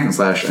 plus on hack and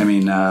slash, I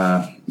mean,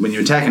 when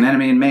you attack an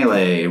enemy in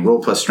melee,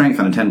 roll plus strength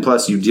on a 10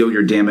 plus, you deal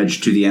your damage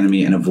to the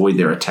enemy and avoid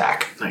their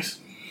attack. Nice.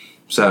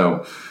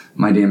 So,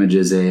 my damage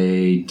is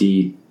a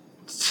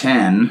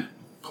D10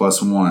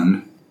 plus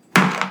 1.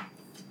 I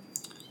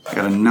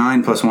got a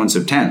 9 plus 1,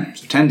 so 10.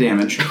 So 10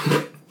 damage.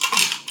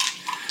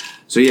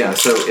 So yeah,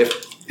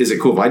 is it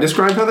cool if I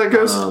describe how that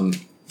goes?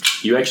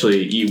 You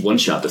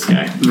one-shot this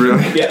guy.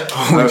 Really? Yeah.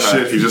 Holy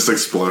shit, he just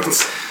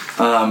explodes.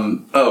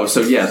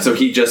 So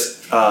he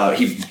just,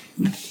 he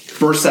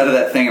bursts out of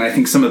that thing, and I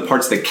think some of the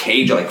parts of the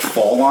cage like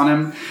fall on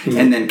him,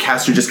 and then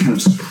Castor just kind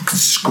of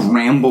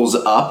scrambles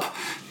up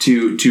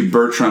to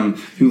Bertram,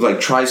 who like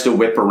tries to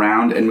whip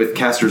around, and with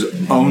Castor's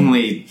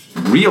only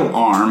real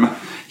arm,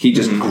 he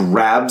just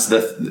grabs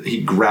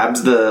he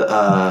grabs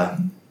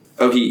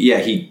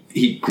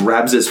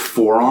his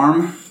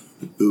forearm.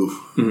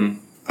 Ooh.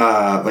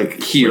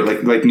 Like here,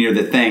 like near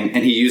the thing,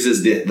 and he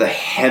uses the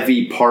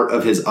heavy part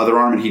of his other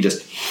arm, and he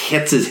just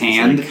hits his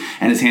hand,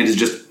 and his hand is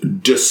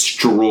just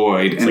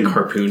destroyed. It's like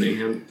harpooning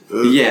him.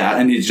 Yeah,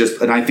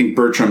 and I think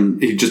Bertram,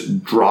 he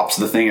just drops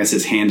the thing as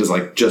his hand is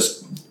like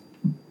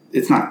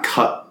it's not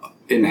cut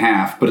in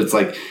half, but it's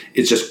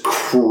just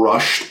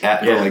crushed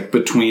at like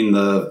between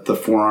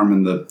the forearm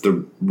and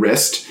the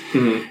wrist,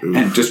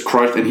 and just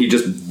crushed, and he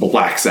just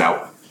blacks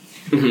out.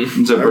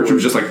 And so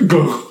Bertram's just like,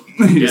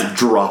 he just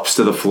drops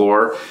to the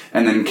floor,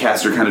 and then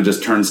Castor kind of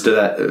just turns to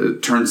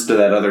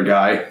that other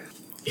guy.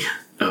 Yeah.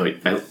 Oh,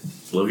 I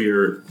love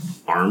your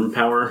arm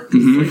power.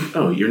 Like,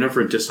 oh, you're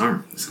never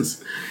disarmed. This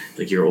is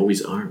like you're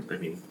always armed. I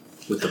mean,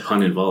 with the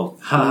pun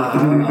involved.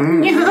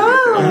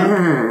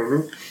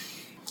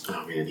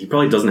 Oh man, he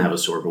probably doesn't have a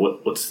sword.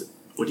 But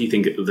what do you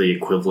think the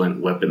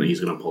equivalent weapon that he's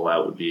going to pull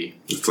out would be?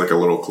 It's like a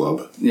little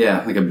club.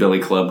 Yeah, like a billy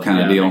club kind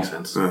of deal. Makes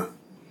sense. Yeah.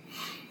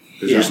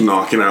 He's just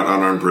knocking out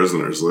unarmed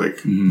prisoners, like.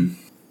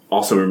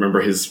 Also,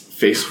 remember his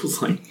face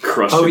was like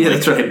crushed. Oh, yeah, in,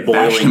 that's right. like,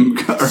 boiling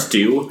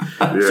stew.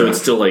 Yeah. So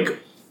it's still like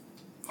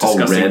all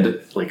disgusting,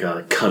 red,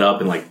 like cut up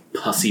and like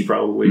pussy.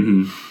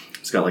 Probably.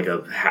 It's got like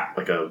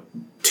a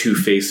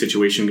Two-Face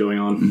situation going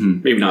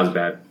on. Maybe not as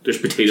bad. There's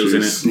potatoes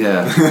in it.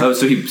 Yeah. Oh,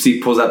 so he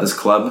pulls out this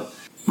club.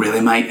 Really,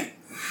 Mike?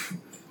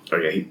 Oh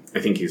yeah, I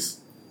think he's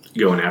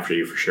going after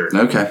you for sure.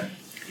 Okay.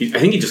 I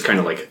think he just kind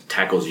of like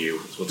tackles you.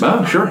 Is what's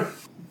Oh, sure.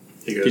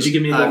 He goes, Did you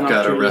give me a golden I've got a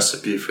opportunity?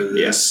 recipe for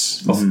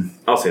this.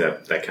 I'll say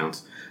that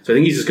counts. So I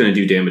think he's just going to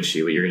do damage to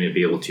you, but you're going to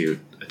be able to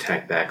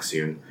attack back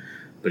soon.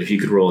 But if you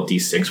could roll a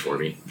d6 for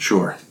me.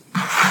 Sure.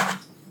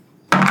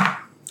 Got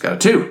a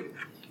 2.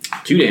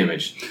 2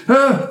 damage.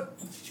 Am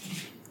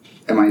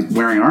I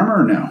wearing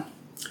armor or no?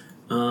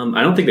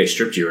 I don't think they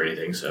stripped you or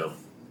anything, so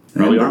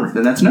probably armor.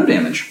 Then that's no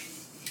damage.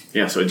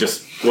 Yeah, so it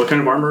just... What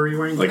kind of armor are you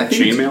wearing? Like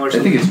chainmail or I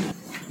something? think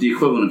it's the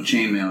equivalent of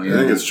chainmail, yeah. I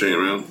think it's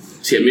chainmail.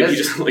 So yeah, maybe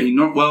just like he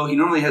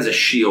normally has a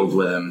shield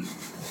with him.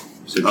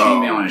 So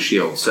chainmail and a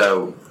shield.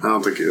 So I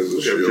don't think he has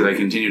a shield. should I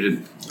continue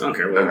to? I don't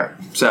care. Whatever. Okay.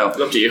 So It's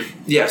up to you.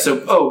 yeah.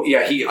 So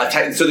he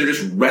attacked. So they're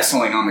just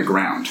wrestling on the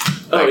ground,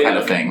 kind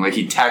of thing. Like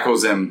he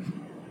tackles him,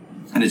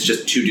 and it's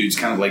just two dudes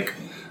kind of like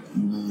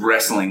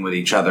wrestling with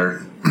each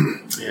other.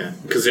 Yeah.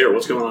 Kazera,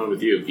 what's going on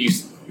with you?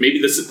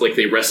 Maybe this is like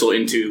they wrestle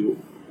into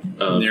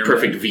a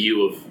perfect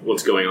view of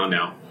what's going on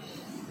now.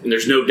 And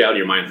there's no doubt in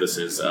your mind this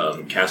is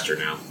Caster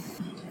now.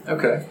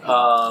 Okay.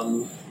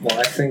 Well,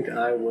 I think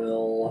I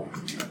will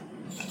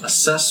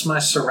assess my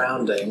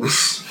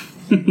surroundings,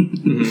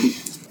 and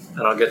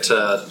I'll get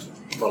to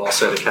what I'll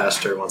say to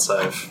Caster once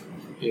I've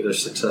either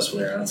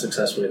successfully or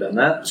unsuccessfully done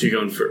that. So you're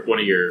going for one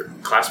of your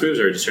class moves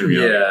or just turn me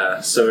on? Yeah,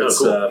 so it's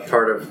cool.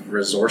 part of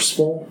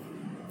Resourceful.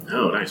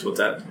 Oh, nice. What's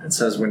that? It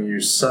says when you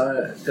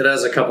it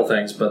has a couple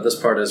things, but this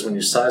part is when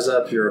you size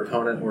up your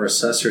opponent or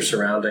assess your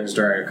surroundings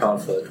during a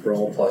conflict,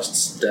 roll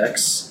plus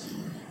Dex.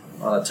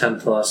 On a 10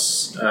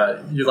 plus,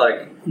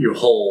 you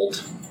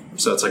hold,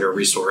 so it's like a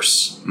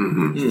resource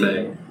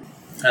thing.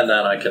 And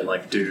then I can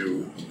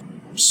do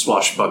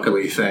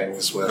swashbuckly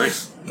things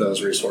with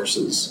those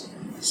resources.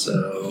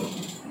 So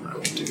I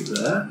will do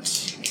that.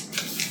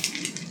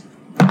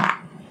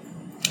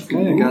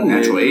 Okay, I got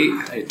natural 8.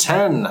 A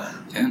 10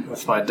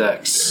 with my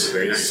Dex.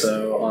 Very nice.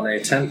 So on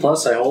a 10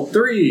 plus, I hold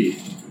 3.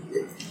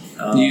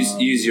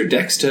 Use your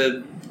dex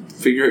to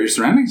figure out your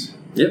surroundings?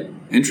 Yep.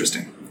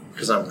 Interesting.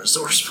 Because I'm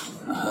resourceful.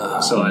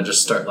 So I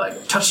just start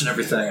touching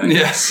everything.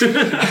 Yes.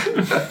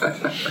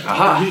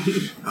 Aha.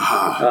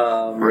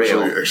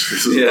 Actually, this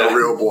is a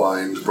real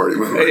blind party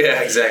member. Yeah,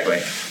 exactly.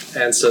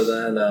 And so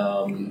then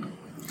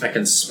I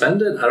can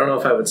spend it. I don't know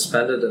if I would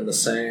spend it in the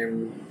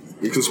same...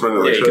 You can spend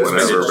it you can spend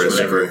whenever, it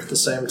basically. At the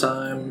same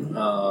time.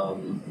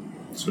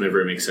 It's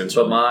whenever it makes sense.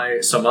 But my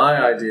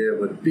idea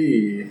would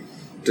be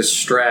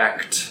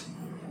distract.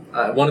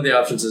 One of the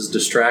options is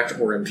distract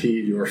or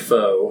impede your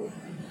foe.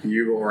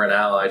 You or an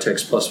ally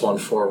takes +1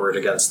 forward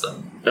against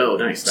them. Oh,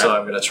 nice. So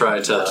I'm going to try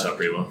works out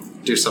pretty well.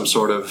 do some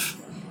sort of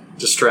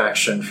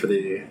distraction for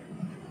the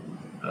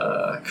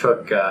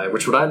cook guy.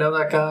 Which, would I know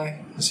that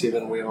guy? Has he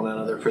been wheeling in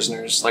other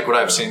prisoners? Would I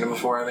have seen him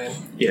before, I mean?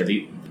 Yeah,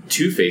 the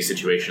Two-Face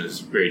situation is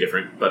very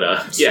different.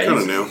 But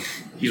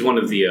he's one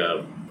of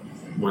the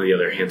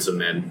other handsome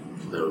men.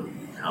 Though,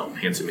 how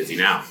handsome is he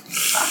now?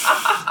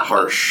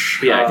 Harsh.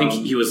 But yeah, I think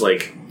he was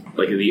like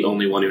the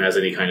only one who has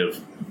any kind of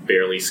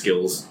barely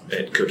skills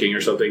at cooking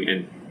or something,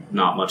 and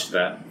not much of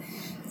that.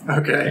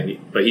 Okay.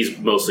 But he's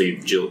mostly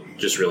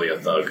just really a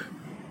thug.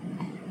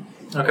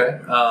 Okay.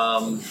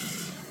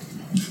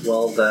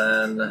 Well,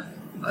 then,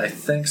 I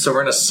think... So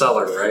we're in a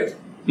cellar, right?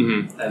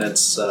 Mm-hmm. And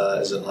it's...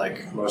 is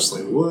it,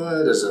 mostly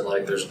wood? Is it,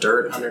 there's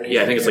dirt underneath?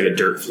 Yeah, I think it's like a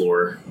dirt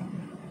floor.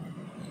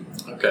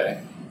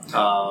 Okay.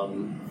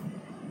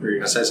 Were you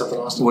going to say something,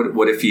 Austin?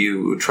 What if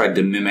you tried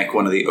to mimic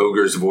one of the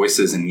ogre's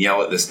voices and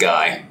yell at this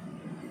guy?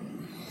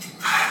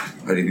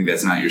 Or do you think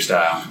that's not your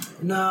style?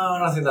 No, I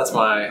don't think that's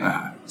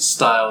my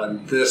style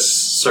in this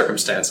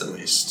circumstance, at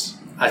least.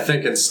 I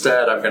think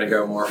instead I'm going to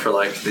go more for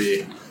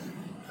the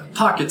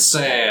pocket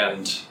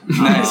sand.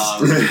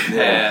 Nice.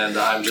 And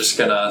I'm just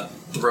going to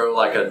throw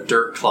a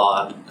dirt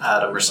clod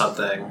at him or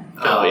something.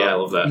 Oh, yeah, I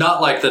love that.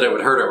 Not that it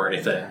would hurt him or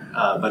anything,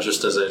 but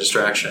just as a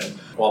distraction.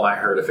 Well, it might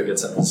hurt if it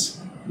gets in his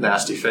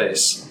nasty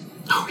face.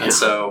 Oh, yeah. And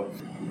so...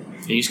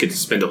 And you just get to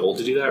spend a hold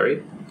to do that,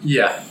 right?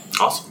 Yeah.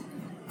 Awesome.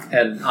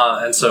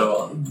 And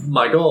so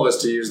my goal is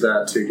to use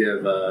that to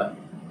give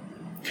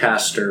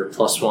Caster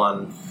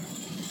 +1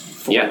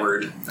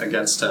 forward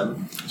against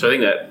him. So I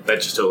think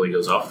that just totally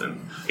goes off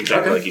then.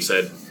 Exactly like you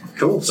said.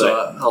 Cool.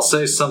 So I'll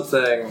say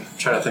something, I'm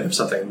trying to think of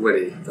something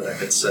witty that I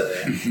could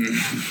say.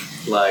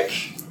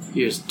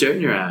 Here's dirt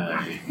in your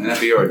eye.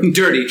 That'd be your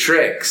dirty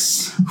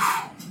tricks.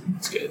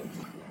 That's good.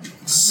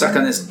 Suck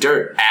on this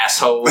dirt,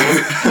 asshole.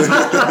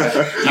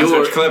 Not so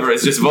much clever,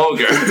 it's just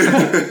vulgar.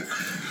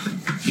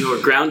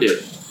 You're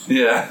grounded.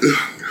 Yeah.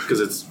 Because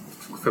it's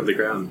from the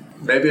ground.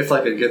 Maybe if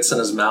it gets in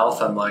his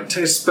mouth, I'm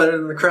tastes better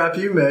than the crap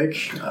you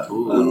make.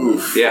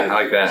 Oof. Yeah,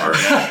 I like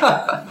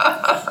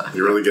that.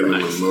 You're really getting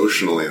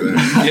emotionally there.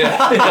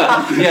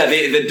 Yeah,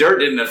 the dirt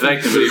didn't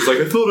affect him, but he's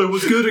I thought I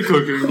was good at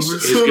cooking.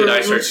 His good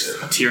eye starts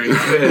tearing.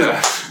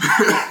 Yeah.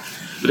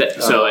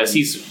 So as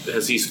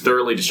he's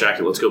thoroughly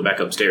distracted, let's go back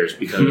upstairs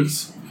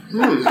because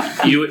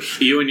you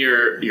and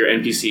your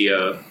NPC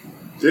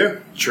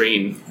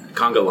train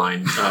conga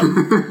line,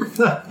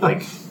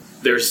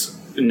 there's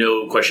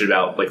no question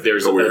about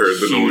there's a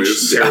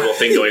huge terrible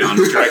thing going on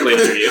directly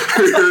under you.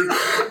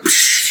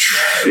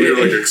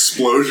 You're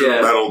explosion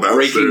of metal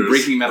downstairs.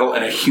 breaking metal,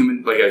 and a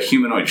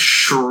humanoid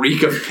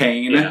shriek of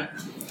pain. Yeah.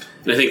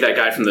 And I think that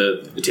guy from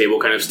the table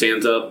kind of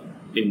stands up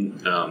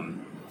in.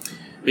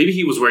 Maybe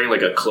he was wearing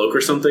a cloak or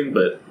something,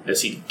 but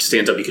as he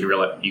stands up, you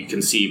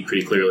can see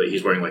pretty clearly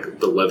he's wearing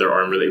the leather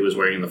armor that he was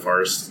wearing in the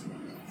forest,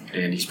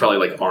 and he's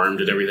probably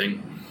armed and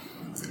everything.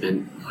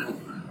 And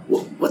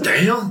what the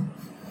hell?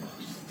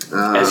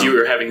 As you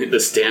were having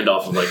this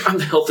standoff of I'm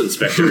the health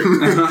inspector.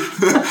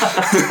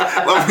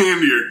 Let me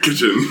into your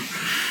kitchen.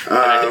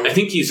 I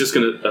think he's just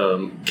going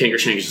to,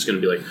 Kangershank is just going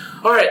to be like,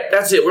 all right,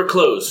 that's it, we're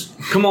closed.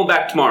 Come on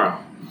back tomorrow.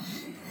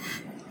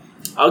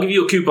 I'll give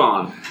you a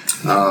coupon.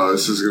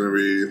 This is going to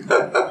be...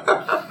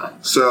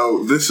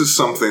 So, this is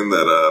something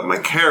that my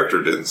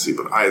character didn't see,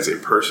 but I as a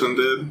person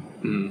did.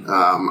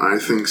 I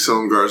think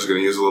Silumgar is going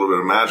to use a little bit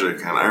of magic,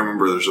 and I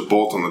remember there's a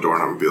bolt on the door,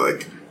 and I'm going to be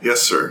like,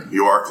 yes, sir,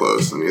 you are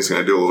closed. And he's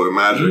going to do a little bit of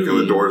magic, and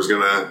the door is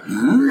going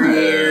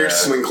to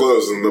swing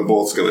closed, and the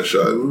bolt's going to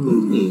shut.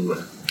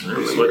 Nice.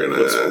 And then we're going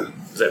to...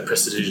 Is that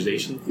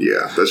prestidigitation?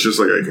 Yeah, that's just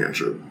like I can't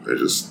trip. I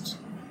just...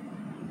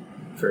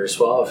 Very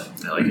suave.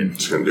 I like it.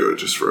 Just going to do it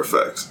just for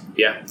effect.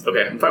 Yeah,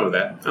 okay, I'm fine with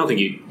that. I don't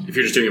think if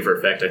you're just doing it for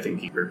effect, I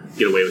think you could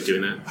get away with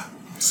doing that.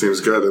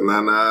 Seems good. And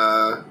then,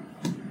 I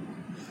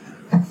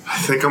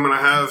think I'm going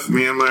to have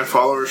me and my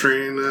follower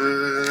train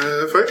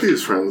fight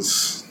these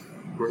friends.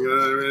 We're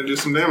gonna do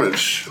some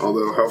damage.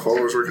 Although how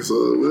followers work is a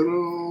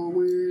little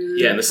weird.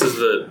 Yeah, and this is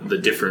the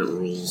different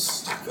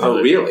rules.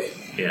 Oh, really?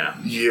 Yeah.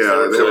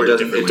 Yeah. So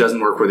it doesn't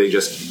work where they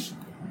just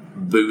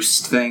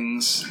boost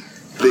things?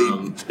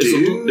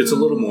 It's a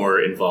little more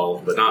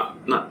involved, but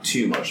not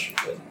too much.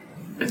 But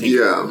I think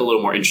a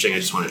little more interesting. I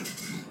just want to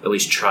at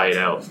least try it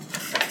out.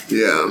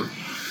 Yeah.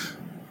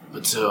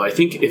 But so I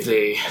think if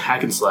they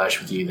hack and slash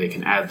with you, they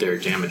can add their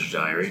damage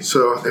die, right?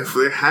 So if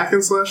they hack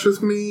and slash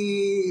with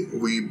me,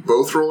 we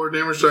both roll our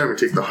damage die and we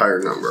take the higher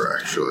number,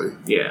 actually.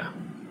 Yeah.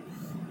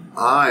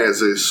 I,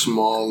 as a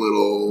small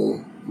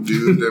little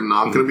dude, am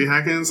not going to be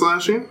hacking and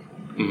slashing.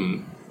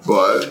 Mm-hmm.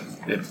 But...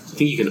 I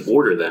think you can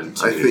order them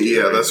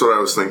to that's what I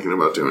was thinking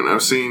about doing.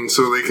 I've seen,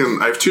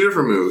 I have two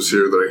different moves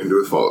here that I can do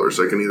with followers.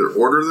 I can either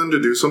order them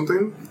to do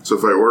something. So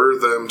if I order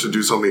them to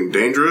do something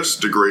dangerous,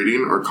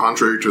 degrading, or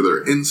contrary to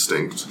their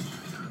instinct,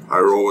 I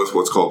roll with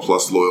what's called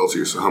plus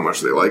loyalty, so how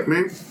much they like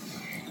me.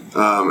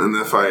 And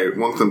if I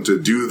want them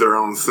to do their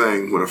own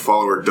thing, when a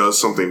follower does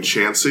something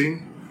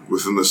chancy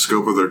within the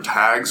scope of their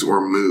tags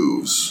or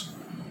moves,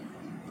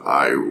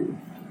 I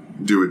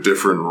do a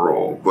different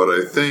roll. But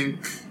I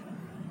think...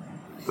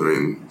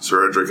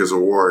 Sir Edric is a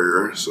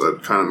warrior, so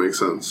that kind of makes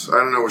sense. I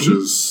don't know which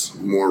is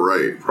more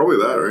right. Probably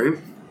that, right?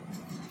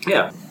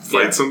 Yeah.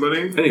 Fight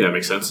somebody? I think that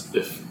makes sense.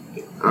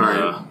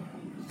 Alright.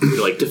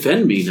 You're like,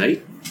 defend me,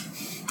 knight.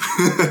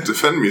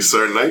 Defend me,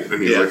 sir, knight.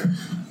 And he's like,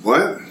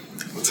 what?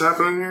 What's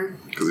happening here?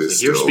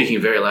 Because you're speaking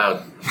very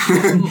loud.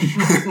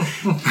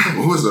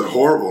 What was that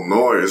horrible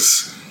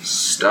noise?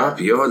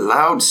 Stop your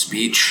loud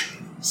speech.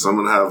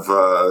 Someone have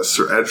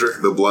Sir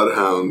Edric the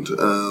Bloodhound.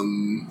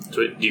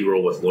 So do you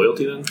roll with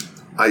loyalty then?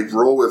 I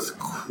roll with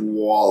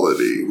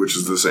quality, which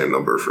is the same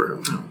number for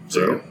him.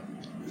 So,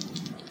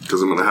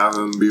 because I'm going to have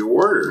him be a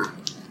warrior.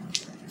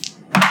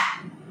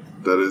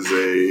 That is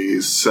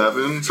a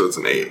 7, so it's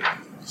an 8.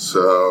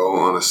 So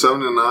on a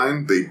 7 and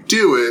 9, they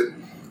do it,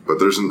 but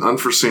there's an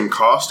unforeseen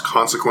cost,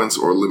 consequence,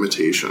 or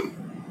limitation.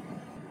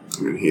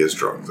 He is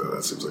drunk, though.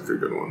 That seems like a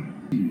good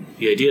one.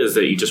 The idea is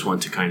that you just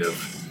want to kind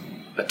of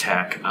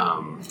attack. I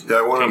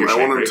want him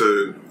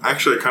to.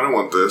 Actually, I kind of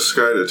want this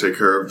guy to take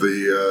care of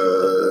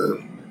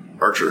the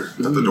archer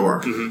at the door.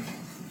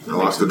 Mm-hmm. I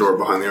lock the door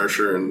behind the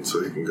archer, and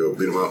so he can go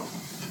beat him up.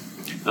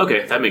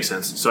 Okay, that makes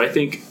sense. So I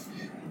think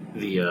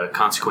the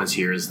consequence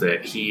here is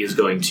that he is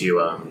going to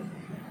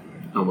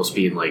almost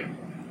be in like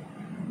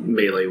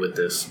melee with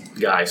this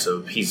guy.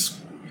 So he's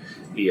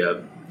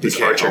this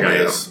archer guy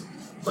is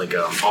like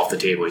off the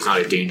table. He's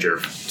not a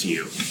danger to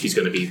you. He's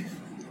going to be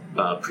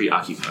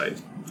preoccupied.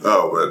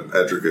 Oh, but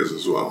Edric is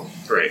as well.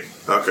 Right.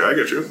 Okay, I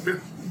get you. Yeah.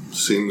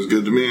 Seems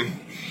good to me.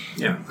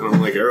 Yeah. I don't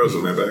like arrows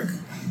in my back.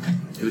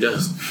 Who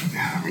does?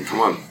 Yeah, come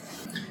on.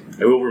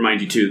 I will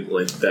remind you, too,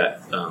 like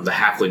that the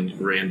halfling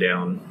ran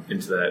down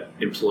into that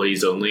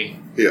employees only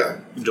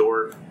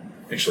door.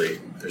 Actually,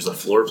 there's a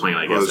floor plan,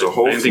 I guess. There's a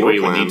whole I didn't think we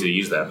would plan. need to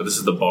use that, but this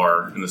is the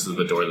bar, and this is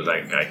the door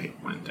that guy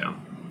went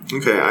down.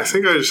 Okay, I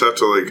think I just have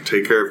to,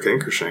 take care of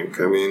Kankershank.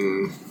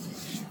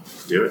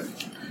 Do it.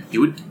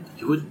 You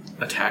would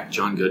attack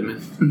John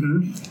Goodman?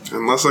 Mm-hmm.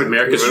 Unless I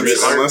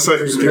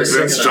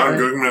convince John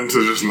Goodman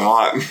to just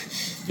not.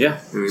 Yeah.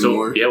 Anymore. So,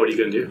 what are you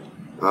going to do?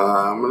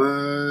 I'm going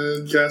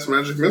to cast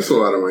Magic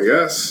Missile at him, I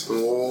guess. I'm a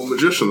little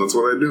magician, that's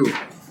what I do.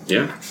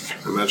 Yeah.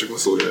 A Magic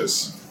Missile,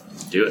 guys.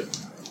 Do it.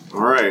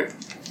 Alright.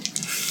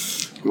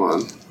 Come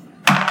on.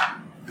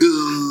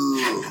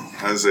 Ooh.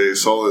 Has a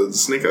solid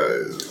snake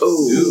eyes.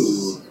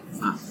 Oh.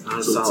 Not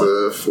so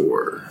solid. It's a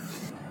 4.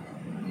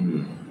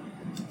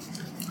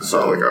 I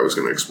felt like I was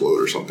going to explode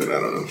or something, I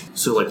don't know.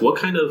 So, what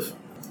kind of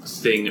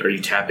thing are you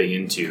tapping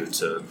into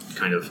to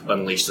kind of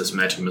unleash this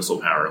magic missile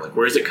power?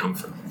 Where does it come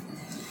from?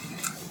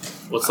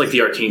 What's,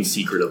 the arcane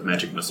secret of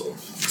magic missile?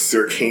 It's the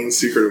arcane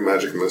secret of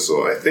magic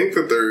missile. I think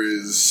that there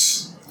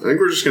is... I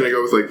think we're just going to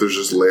go with, there's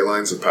just ley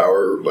lines of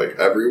power,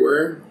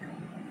 everywhere.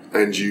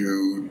 And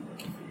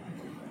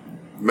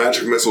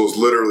Magic missile is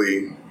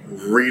literally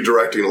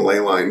redirecting a ley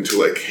line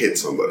to, hit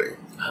somebody.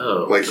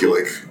 Oh.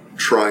 Cool.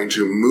 Trying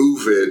to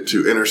move it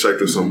to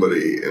intersect with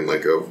somebody in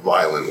a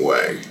violent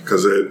way,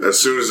 because as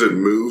soon as it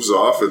moves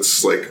off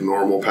its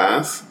normal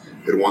path,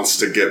 it wants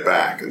to get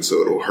back, and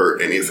so it'll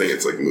hurt anything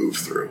it's moved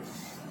through.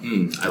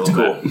 I love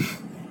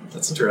that.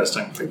 That's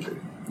interesting. Thank you.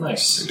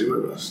 Nice. I do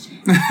my best.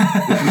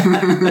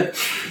 I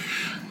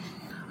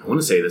want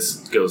to say this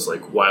goes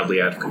like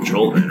wildly out of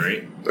control then,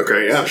 right?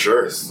 Okay, yeah,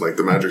 sure. Like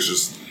the magic's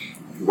just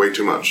way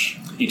too much.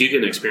 You do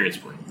get an experience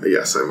point.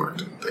 Yes, I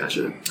marked it. Thank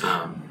Gotcha.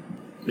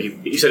 you.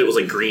 You said it was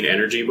like green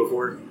energy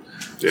before?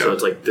 Yeah. So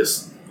it's like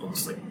this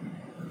almost like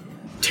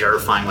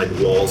terrifying like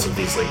walls of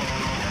these like,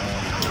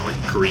 I don't know,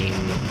 like green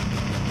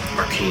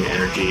arcane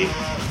energy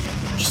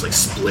just like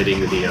splitting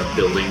the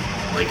building,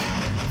 like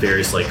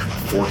various like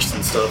forks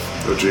and stuff.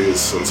 Oh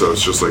jeez, and so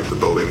it's just like the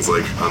building's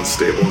like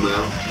unstable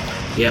now.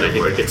 Yeah, and I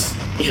think Like-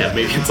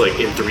 maybe it's like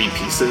in 3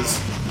 pieces,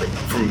 like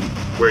from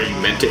where you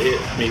meant to hit.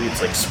 Maybe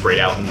it's like spread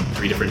out in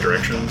 3 different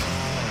directions,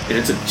 and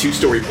it's a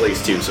 2-story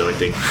place too. So I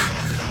think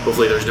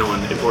hopefully there's no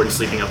one important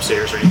sleeping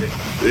upstairs or anything.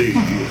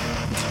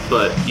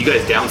 But you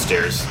guys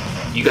downstairs,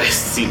 you guys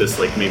see this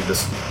like maybe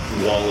this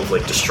wall of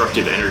like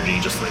destructive energy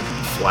just like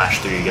flash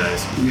through you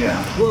guys. Yeah.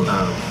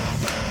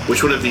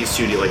 Which one of these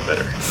two do you like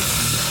better?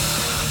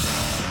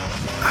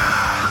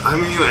 I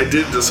mean, I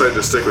did decide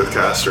to stick with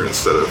Castor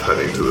instead of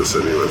heading to the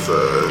city with.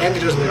 Andy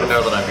doesn't even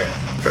know that I'm here.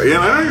 Yeah,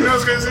 I don't even know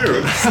this guy's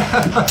here.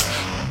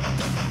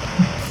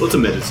 Well, it's a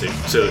medicine.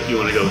 So you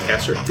want to go with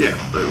Castor? Yeah,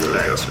 I'm going with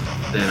Castor.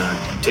 Then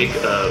take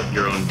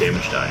your own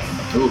damage die.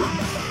 Ooh.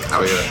 I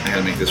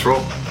gotta make this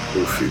roll.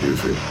 Oofy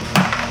doofy.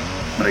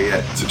 What do I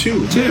get? It's a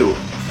 2. It's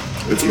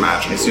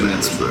magical. I assume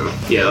damage, it's- though.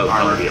 Yeah, that'll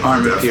probably be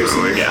Armor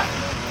piercing. Definitely. Yeah.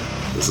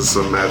 This is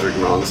some magic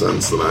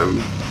nonsense that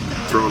I'm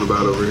throwing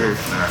about over here.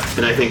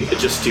 And I think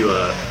just to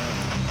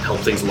help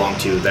things along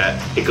too,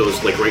 that it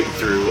goes like right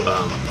through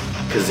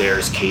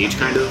Kazer's cage,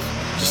 kind of,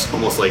 just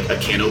almost like a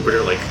can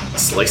opener, like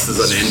slices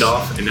an end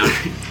off, and now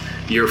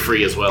you're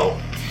free as well.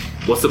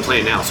 What's the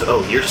plan now?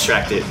 So, you're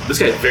distracted. This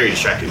guy's very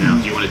distracted now.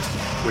 Do you want to?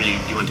 Do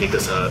you want to take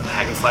this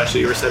hack and slash that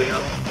you were setting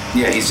up?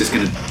 Yeah, he's just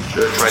gonna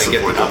try to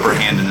get the upper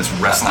hand in this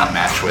wrestling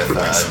match with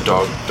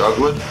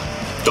Dogwood.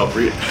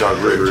 Dogroot.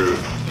 Dogwood.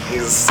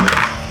 He's.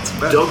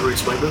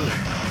 Dogroot's my brother.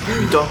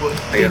 Dogwood.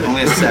 I got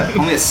only a 7.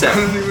 Only a I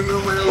 7. don't even know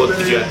my own What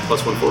did you name. add?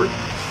 +1 forward.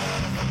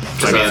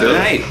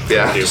 Tonight.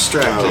 Yeah.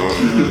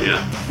 Distracted.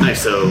 Yeah.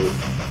 Nice. So,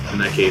 in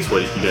that case,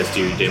 what did you guys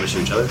do? Damage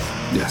to each other?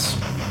 Yes.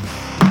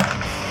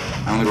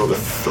 I only rolled a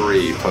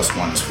 3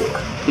 +1 is 4.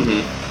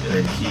 And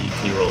then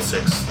can you roll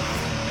 6?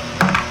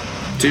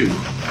 2.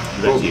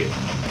 Back to you.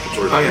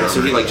 Oh yeah,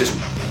 so he like just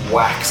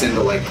whacks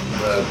into like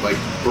the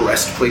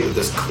breastplate with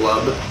this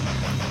club.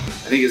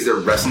 I think as they're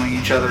wrestling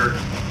each other,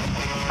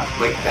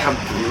 like how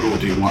brutal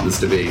do you want this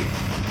to be?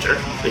 Sure.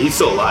 He's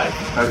still alive.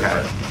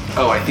 Okay.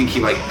 Oh, I think he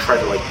like tried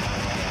to like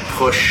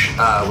push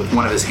with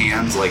one of his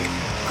hands, like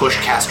push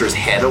Castor's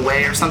head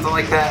away or something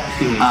like that.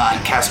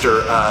 And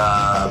Castor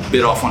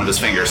bit off one of his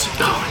fingers.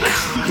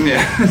 Oh,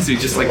 Yeah. So he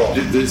just like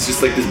there's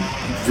just like this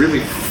really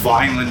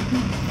violent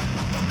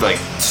like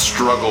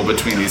struggle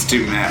between these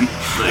two men.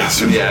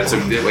 Nice. Yeah, so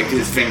like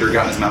his finger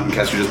got in his mouth and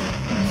Castor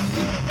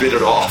just bit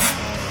it off.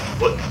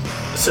 What?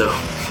 So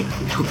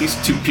these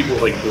two people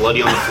like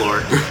bloody on the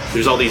floor.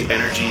 There's all these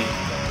energy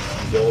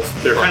walls.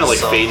 They're kind of like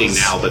fading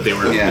now, but they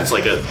were. Yeah. It's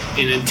like an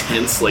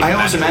intense like. I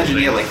almost magical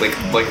imagine,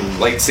 thing. like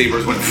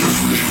lightsabers went.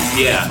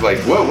 Yeah. Like,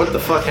 whoa, what the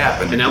fuck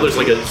happened? And now there's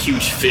like a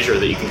huge fissure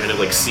that you can kind of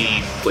like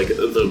see like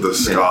The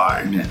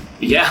sky.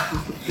 yeah.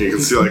 You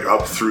can see like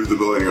up through the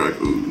building. You're like,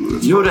 ooh.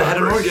 It's Yoda had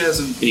an great.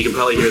 orgasm. And you can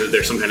probably hear that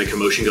there's some kind of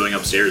commotion going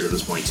upstairs at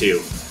this point too.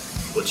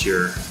 What's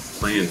your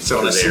plan?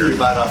 So I see there? you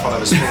bite off one of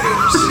his fingers.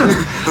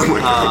 Oh my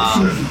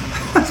god.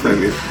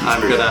 Shit.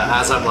 I'm gonna,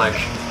 as I'm like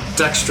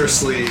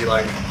dexterously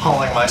like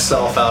hauling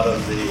myself out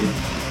of the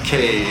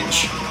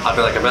cage, I'll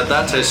be like, I bet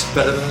that tastes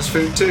better than his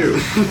food too.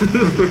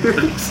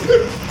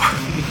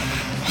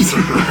 Just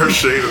a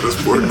shade of this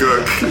poor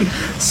gook.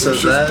 So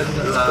It's then,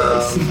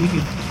 just-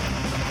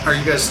 are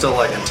you guys still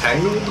like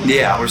entangled?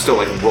 Yeah, we're still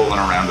like rolling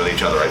around with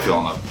each other. I feel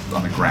on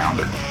the ground.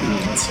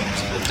 That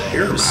seems a bit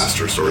You're a dangerous.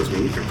 master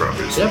swordsman. You can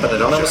probably just. Yeah, but I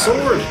don't have a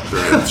sword.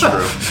 That's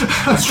true.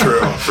 That's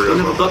true. Don't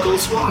have a buckle of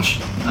swash.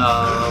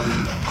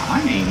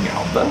 I ain't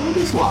got that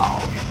as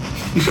well.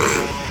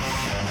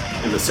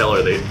 In the cellar,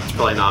 it's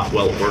probably not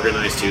well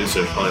organized too, so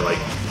there's probably like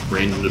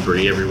random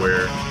debris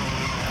everywhere.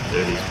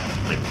 There are these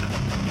like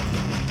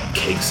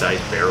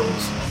keg-sized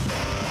barrels.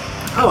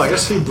 Oh, I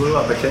guess he blew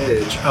up a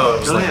cage. Oh,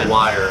 it was Oh, like yeah.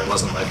 wire. It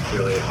wasn't like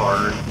really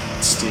hard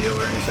steel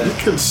or anything. You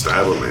can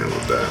stab a man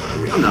with that. I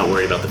mean, I'm not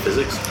worried about the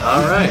physics.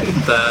 All right,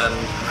 then.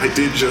 I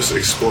did just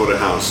explode a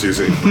house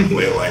using like,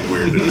 ley line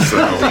weirdness,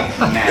 so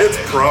it's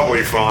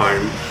probably fine.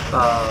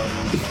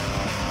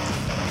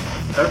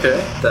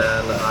 Okay,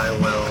 then I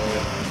will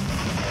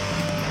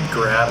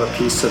grab a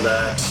piece of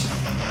that.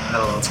 I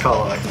don't know. Let's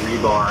call it like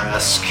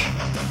rebar-esque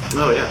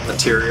Oh yeah,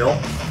 material.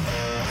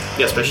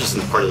 yeah. Especially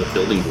since part of the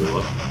building blew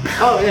up,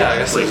 Oh yeah, I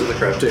guess those are the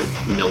crap too.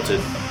 melted.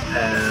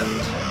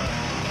 And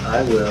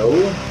I will.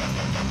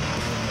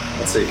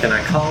 Let's see. Can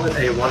I call it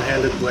a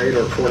one-handed blade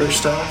or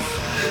quarterstaff?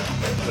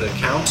 Would it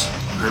count?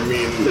 I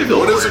mean, Maybe a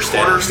what is a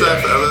quarterstaff.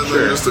 quarterstaff other than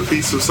Sure. just a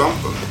piece of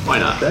something? Why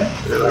not? Okay.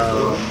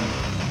 Yeah,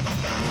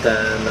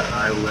 Then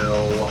I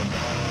will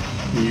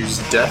use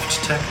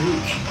deft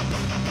technique.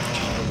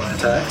 my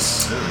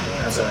attacks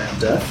as I am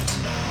deft.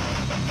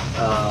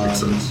 Makes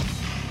sense.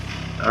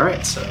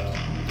 Alright, so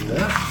do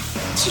that.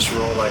 Let's just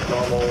roll like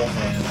normal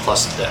and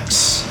plus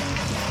dex.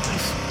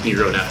 You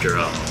rode after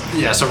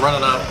Yeah, so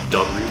running up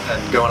Dog Root.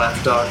 and going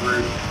after Dog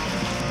Root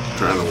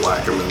Trying to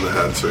whack him in the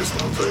head so he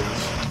stomps, I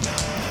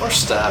guess. or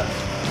stab.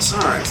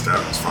 Alright,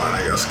 stabbing's fine,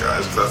 I guess,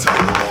 guys. If that's how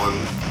we're rolling.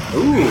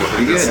 Ooh,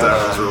 I guess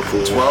stabbing's real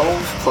cool.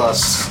 12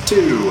 plus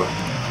 2.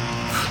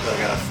 I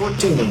got a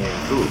 14.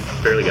 Ooh,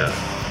 barely got it.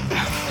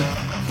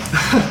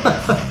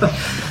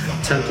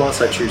 10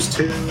 plus, I choose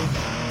 2.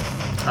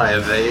 I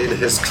evade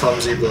his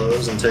clumsy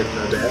blows and take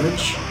no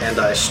damage, and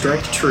I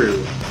strike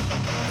true.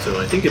 So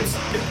I think it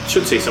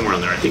should say somewhere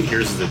on there. I think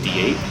yours is a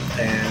D8.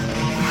 And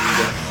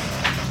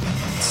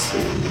let's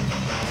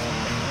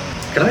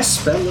see. Can I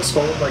spend this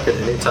hold like at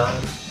any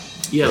time?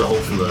 Yeah, the hole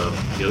from the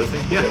other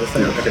thing. Yeah. The other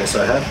thing? Okay,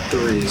 so I have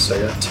 3, so I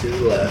got 2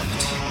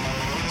 left.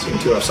 So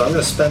 2 left. So I'm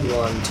gonna spend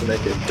 1 to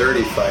make it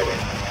dirty fighting.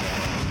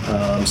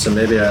 So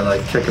maybe I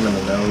like kick him in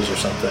the nose or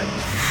something.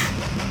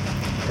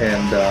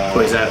 And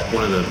Is that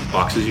one of the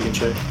boxes you can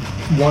check?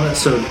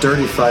 so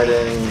dirty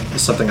fighting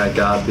is something I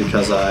got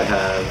because I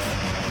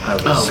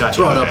was gotcha,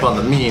 brought okay. up on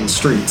the mean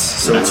streets,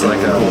 so it's like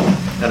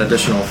an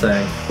additional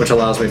thing, which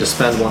allows me to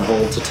spend 1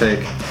 hold to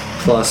take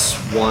plus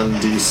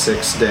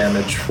 1d6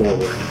 damage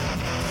forward.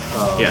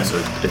 Yeah, so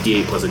a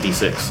D8 plus a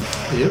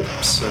D6. Yep.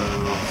 So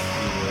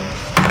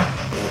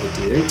roll the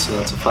d8, so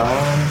that's a 5.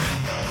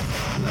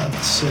 And that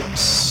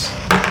 6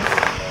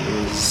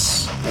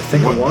 is I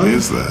think a 1. What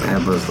is that? Yeah,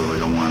 both look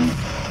like a 1.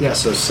 Yeah,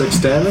 so 6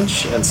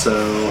 damage, and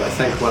so I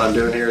think what I'm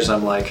doing here is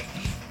I'm like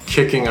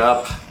kicking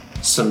up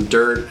some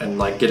dirt and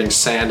like getting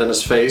sand in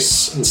his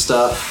face and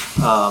stuff,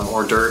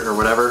 or dirt or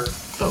whatever.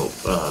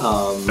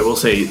 I will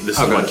say this is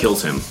Okay. what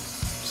kills him.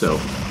 So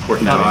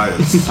working Okay. out.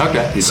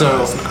 Okay, He so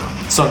dies now.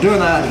 I'm doing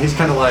that, and he's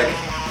kind of like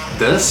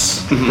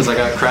this because I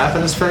got crap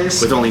in his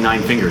face. With only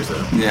 9 fingers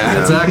though. Yeah.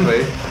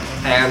 Exactly.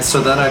 And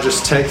so then I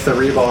just take the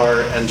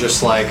rebar and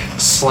just like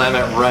slam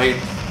it right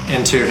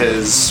into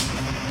his.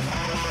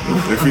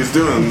 If he's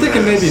doing I'm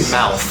thinking this, maybe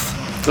mouth.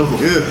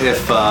 Yeah.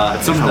 If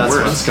somehow that's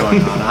worse. what's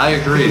going on. I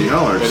agree.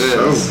 Y'all are It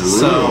so is.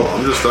 brutal.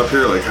 I'm just up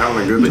here like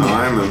having a good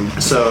time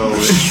and So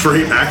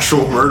straight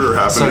actual murder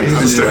happening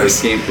he's- downstairs.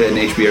 Game an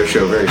HBO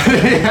show very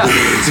yeah.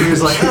 So he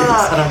was like,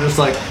 ah, and I'm just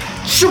like,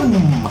 shoom,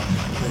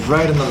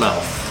 right in the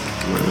mouth.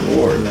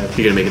 Lord.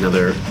 You're gonna make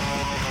another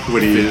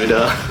food.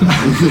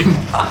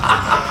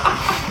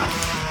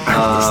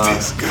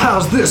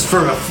 How's this for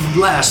a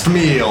last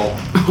meal?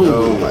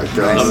 Oh my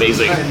god.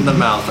 Amazing. Right in the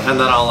mouth, and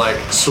then I'll like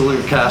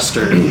salute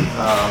Castor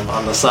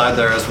on the side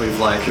there as we've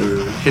like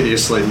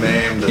hideously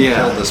maimed and Yeah.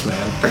 killed this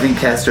man. I think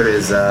Castor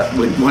is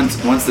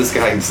once this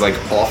guy is like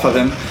off of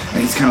him,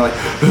 and he's kind of like,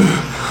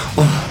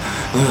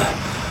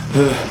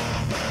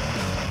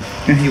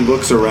 and he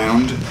looks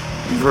around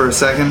for a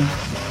second,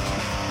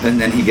 and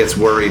then he gets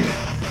worried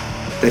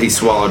that he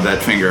swallowed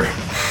that finger.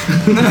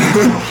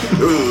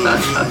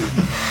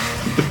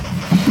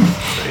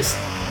 Nice.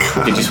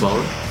 Did you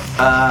swallow it?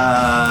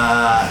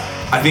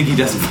 I think he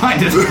doesn't find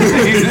it.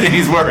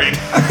 He's worried.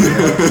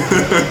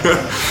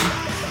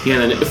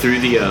 Yeah, and then through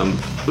the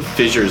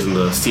fissures in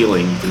the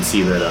ceiling, you can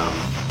see that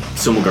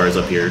Silmagar's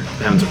up here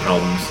having some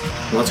problems.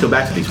 Well, let's go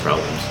back to these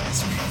problems.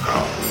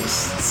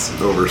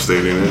 It's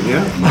overstating it,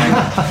 yeah.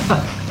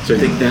 So I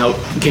think now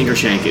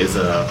Kangershank is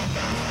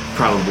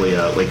probably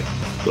like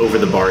over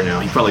the bar now.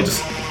 He probably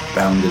just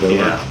Bounded over.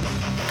 yeah.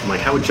 I'm like,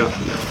 how would John?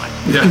 No,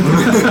 Yeah.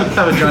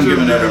 How was John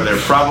giving it over there?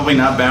 Probably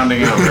not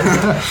bounding over.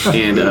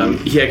 and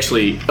he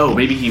actually,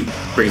 maybe he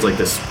brings like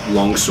this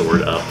long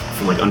sword up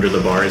from like under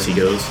the bar as he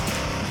goes,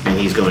 and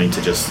he's going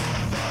to just,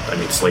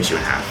 slice you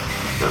in half.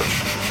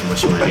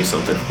 Unless you want to do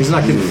something. He's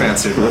not getting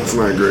fancy. That's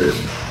not great.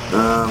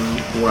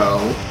 Well,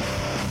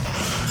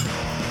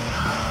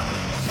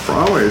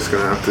 probably just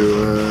gonna have to.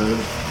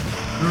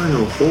 I don't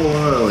have a whole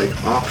lot of like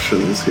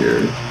options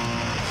here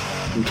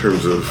in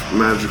terms of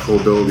magical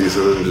abilities,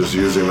 other than just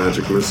using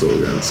magic missile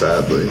again.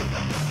 Sadly,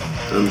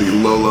 I'm the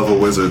low-level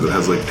wizard that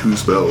has like 2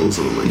 spells,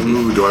 and I'm like,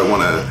 ooh, do I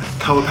want to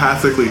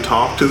telepathically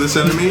talk to this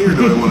enemy, or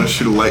do I want to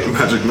shoot a light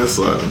magic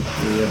missile at him?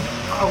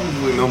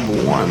 Probably number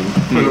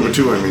 1. Or number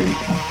 2, I mean.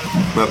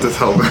 Not the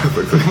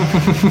telepathically.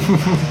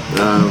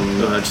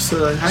 Just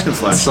hack and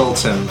slash. Insult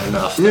him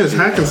enough. Yeah, it's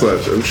hack and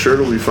slash. I'm sure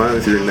it'll be fine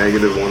with your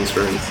 -1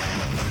 strength.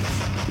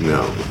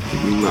 No,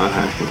 not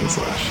hack and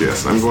slash.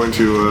 Yes, I'm going to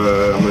do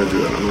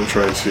that. I'm going to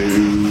try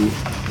to.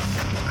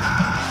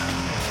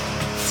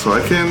 So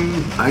I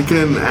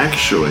can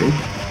actually.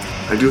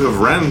 I do have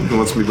Ren who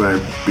wants me to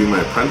be my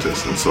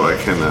apprentice, and so I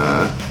can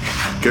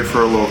give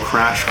her a little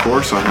crash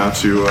course on how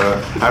to.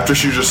 After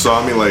she just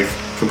saw me like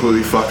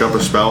completely fuck up a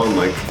spell and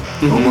like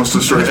almost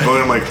destroy his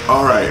opponent, I'm like,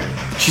 all right.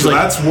 She's so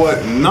like- that's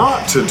what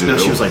not to do. No,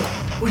 she was like,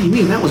 what do you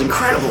mean? That was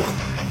incredible.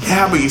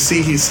 Yeah, but you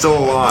see, he's still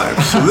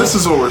alive. So this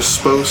is what we're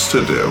supposed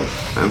to do.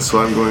 And so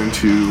I'm going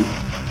to...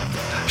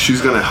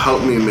 She's going to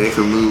help me make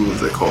a move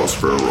that calls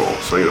for a roll.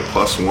 So I get a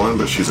 +1,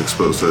 but she's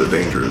exposed to the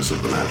dangers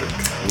of the magic.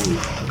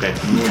 Okay.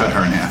 Cut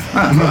her in half.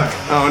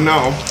 Oh,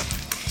 no.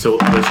 So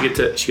she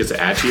gets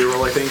to add to your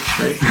roll, I think,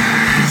 right?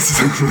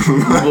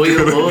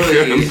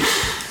 Boy.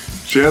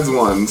 She adds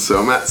 1, so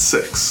I'm at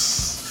 6.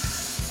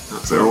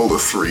 So I rolled a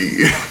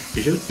 3.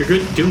 You're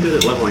good, doing good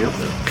at leveling up,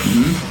 though.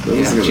 I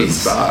was gonna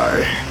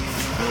die.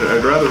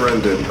 I'd rather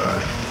Ren didn't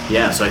die.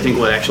 Yeah, so I think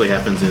what actually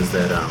happens is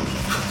that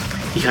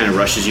he kind of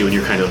rushes you, and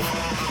you're kind of...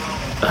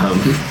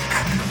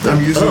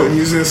 I'm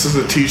using this as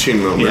a teaching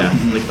moment. Yeah,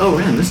 like, oh,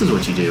 Ren, this is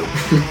what you do.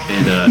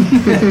 And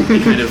he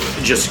kind of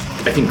just,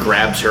 I think,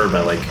 grabs her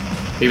by, like,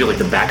 maybe, like,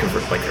 the back of her,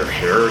 like, her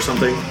hair or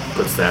something,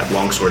 puts that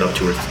longsword up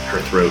to her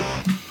throat.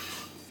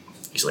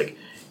 He's like,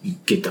 you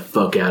get the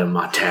fuck out of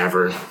my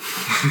tavern.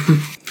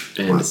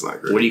 And Well, that's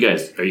not great. what are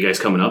you guys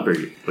coming up, or what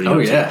are you Oh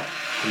up to? yeah,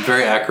 I'm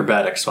very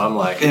acrobatic. So I'm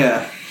like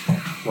Yeah.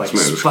 like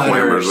This man just spider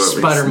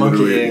clambers up.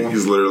 monkeying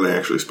He's literally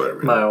actually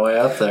Spider-Man. my way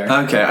up there.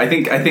 Okay, I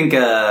think,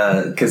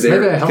 because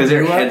Maybe I help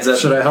their you up? heads up.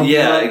 Should I help you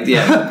up?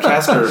 Yeah.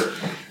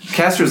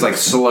 Castor's like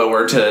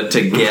slower to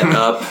get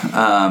up.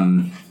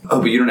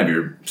 But you don't have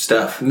your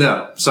stuff.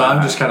 No, so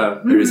I'm just kind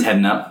of You're just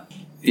heading up.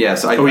 Yeah.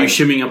 So Oh, are you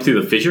shimmying up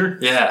through the fissure?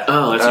 yeah.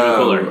 Oh, that's even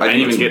cooler. I I didn't think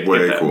even that's get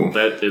way that. cool.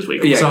 That is way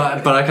cool. Yeah.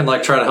 So, but I can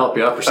like try to help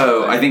you up or something.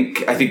 Oh, I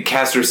think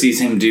Castor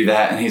sees him do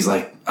that, and he's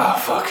like, "Oh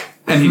fuck!"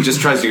 And he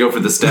just tries to go for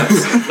the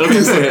steps.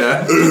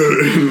 yeah.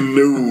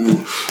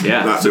 No.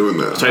 Yeah. Not doing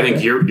that. So I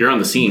think you're on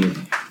the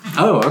scene.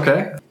 Oh,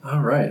 okay. All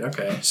right.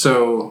 Okay.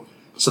 So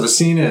the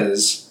scene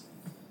is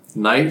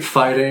night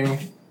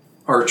fighting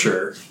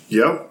archer,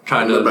 Yep.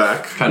 kind in of the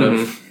back. kind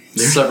of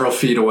several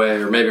feet away,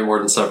 or maybe more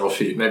than several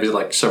feet, maybe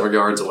like several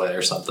yards away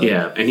or something.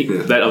 Yeah,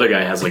 and that other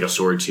guy has like a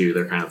sword too.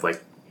 They're kind of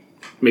like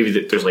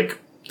maybe there's like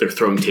they're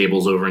throwing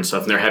tables over and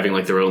stuff, and they're having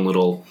like their own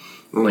little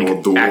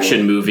Little duel.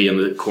 action movie in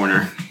the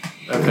corner.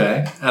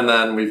 Okay. And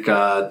then we've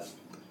got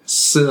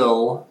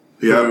Syl,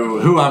 Yep.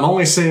 who I'm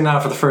only seeing now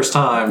for the first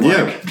time, like,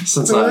 Yeah.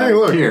 since Hey, I'm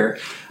look. here.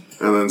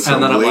 And then some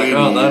And then I'm lady.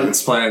 like, oh, that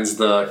explains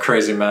the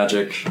crazy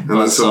magic. and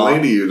then some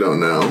lady you don't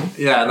know.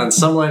 Yeah, and then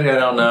some lady I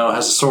don't know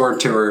has a sword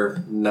to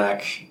her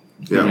neck.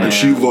 Yeah, Yeah. and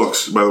she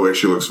looks, by the way,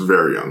 she looks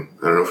very young.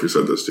 I don't know if you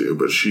said this to you,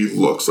 but she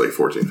looks like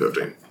 14,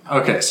 15.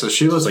 Okay, so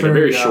she looks like a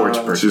very short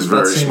young. person. She's That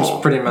very seems small.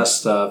 pretty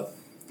messed up.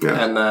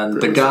 Yeah. And then the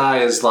pretty guy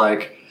is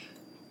like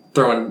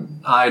throwing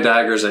eye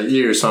daggers at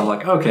you, so I'm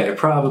like, okay,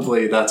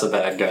 probably that's a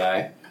bad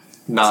guy.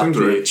 Not Seems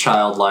the right.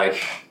 childlike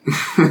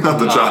Not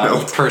the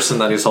child. person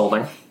that he's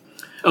holding.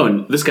 Oh,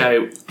 and this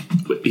guy,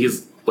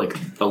 he's like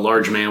a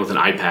large man with an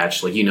eye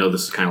patch. Like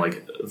this is kind of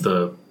like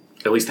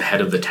at least the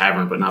head of the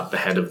tavern, but not the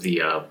head of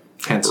the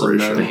Handsome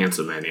Operation. the man.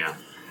 handsome man. Yeah.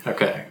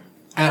 Okay.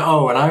 And,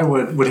 and I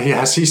would he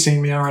has he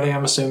seen me already?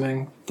 I'm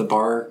assuming the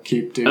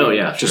barkeep dude. Oh,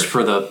 yeah, just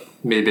sure. for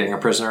me being a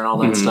prisoner and all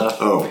that stuff.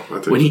 Oh, I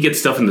think. When he gets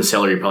stuff in the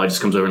cellar, he probably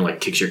just comes over and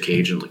like kicks your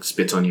cage and like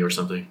spits on you or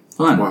something.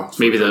 Fun. Wow.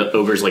 Maybe the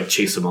ogres like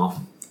chase him off.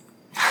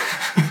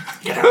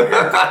 Get out of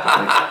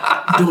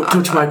here.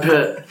 Don't touch my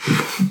pet.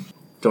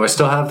 Do I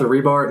still have the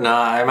rebar?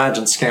 Nah, I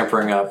imagine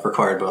scampering up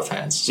required both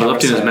hands. He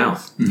left it in his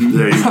mouth. Yeah, you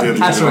did.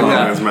 That's leave it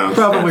what, in his mouth.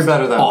 Probably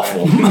better that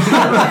Awful. way.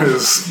 That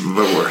is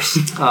the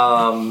worst.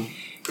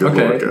 Good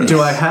Okay. Lord, guys. Do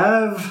I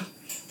have?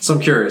 So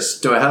I'm curious.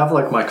 Do I have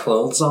like my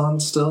clothes on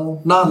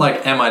still? Not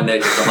like am I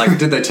naked, but like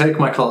did they take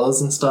my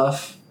clothes and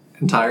stuff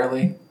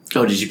entirely?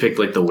 Oh, did you pick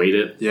like the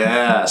weighted?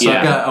 Yeah. So I've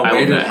Yeah, got I a love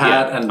weighted that.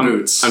 hat Yeah, and I'm-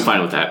 boots. I'm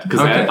fine with that because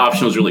Okay. that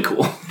option was really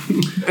cool.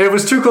 It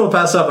was too cool to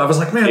pass up. I was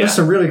like, man, Yeah. there's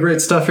some really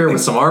great stuff here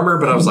with some armor,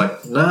 but I was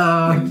like,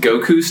 nah.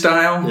 Goku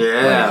style.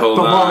 Yeah, Like, hold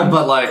but, on.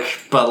 but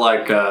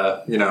like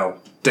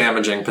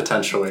damaging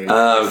potentially.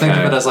 Oh, Think of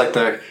okay. it as like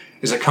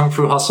is it Kung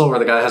Fu Hustle where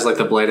the guy has like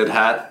the bladed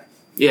hat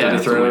Yeah, that he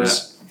something like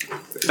throws?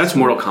 that. That's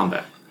Mortal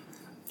Kombat.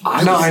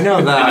 I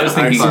know that. I was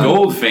thinking but-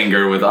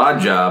 Goldfinger with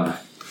Oddjob.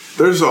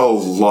 There's a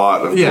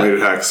lot of Yeah. bladed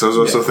hacks. I was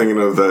also thinking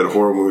of that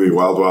horror movie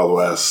Wild Wild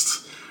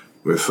West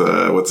with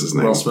With what's his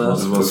name? Will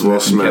Smith. With Will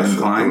Smith. Kevin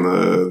Kline.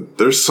 And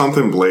there's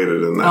something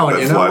bladed in that Oh, that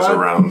you know flies what?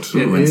 around.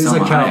 It is a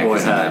Selma Hayek cowboy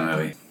is in that hat.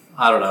 movie.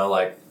 I don't know,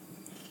 I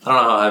don't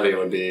know how heavy it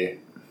would be.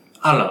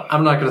 I don't know.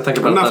 I'm not going to think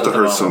about Enough that to at the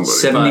hurt moment.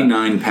 somebody.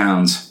 79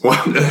 pounds.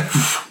 Wow.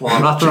 Well,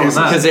 I'm not throwing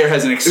Jesus. Because that. there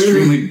has an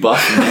extremely buff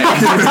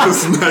neck.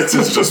 This neck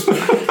is just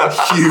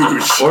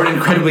huge. Or an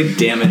incredibly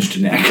damaged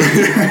neck.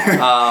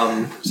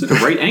 It's at the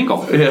right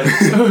angle.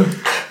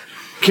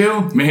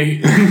 Kill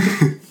me.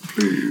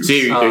 So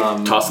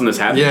you're tossing this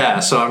hat? Yeah,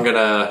 so I'm going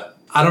to...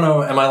 I don't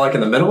know, am I like in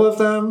the middle of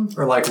them?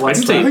 Or like what's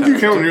I'd say- I think you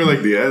count when you're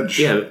like the edge.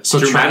 Yeah. So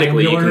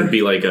dramatically, you triangular? can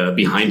be like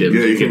behind him.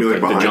 Yeah, you can be like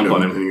the behind jump him,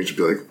 on and him. you should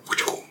be like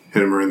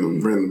hit him right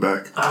in the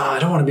back. I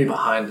don't want to be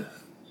behind.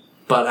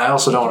 But I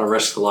also don't want to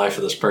risk the life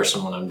of this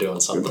person when I'm doing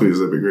something. Please,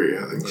 that'd be great.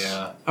 I think.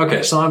 Yeah.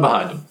 Okay, so I'm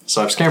behind him.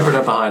 So I've scampered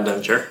up behind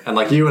him. Sure. And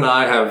like you and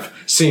I have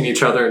seen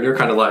each other, and you're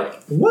kind of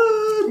like,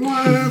 What?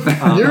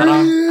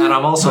 and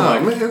I'm also Oh,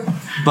 like, man.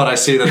 but I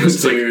see that this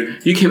It's like,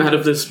 dude. you came out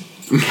of this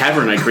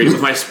cavern I created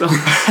with my spell.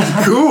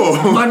 Cool.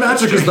 My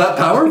magic is that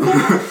powerful.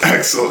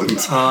 Excellent.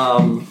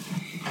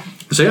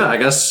 So yeah, I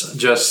guess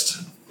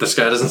just this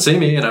guy doesn't see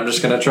me, and I'm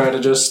just gonna try to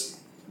just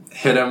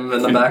hit him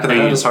in the back of the are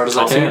head you as hard as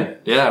I tossing can.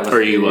 it? Yeah. with Or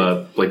are you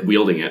the- like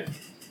wielding it?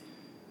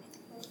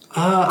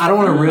 I don't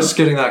want to risk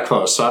getting that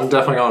close, so I'm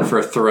definitely going for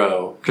a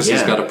throw because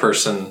he's Yeah. got a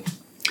person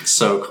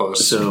so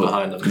close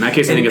behind him. In that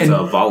case, I think it's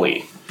a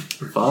volley.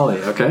 Volley,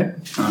 okay.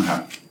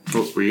 Okay.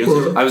 What were you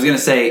going to say? I was gonna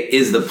say,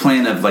 is the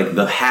plan of like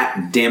the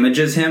hat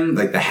damages him,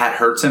 like the hat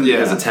hurts him Yeah.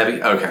 because it's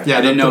heavy? Okay. Yeah,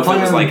 I didn't the know if it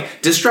was plan-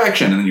 like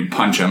distraction and then you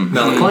punch him.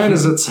 Now the plan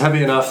is it's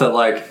heavy enough that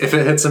like if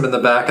it hits him in the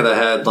back of the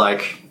head,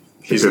 like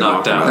he's could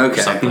knocked knock him out out. or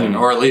Okay. something,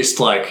 or at least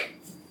like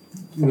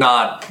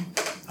not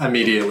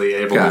immediately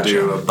able to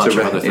do a bunch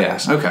of other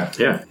things. Yeah. Okay.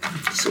 Yeah.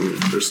 So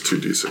there's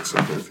 2d6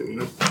 in here if you need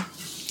them.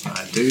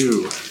 I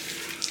do.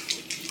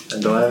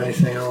 And do I have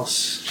anything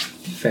else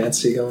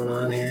fancy going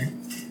on here?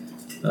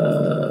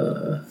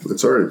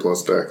 It's already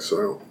plus dex,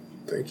 so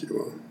thank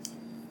you.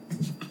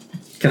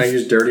 Can I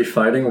use dirty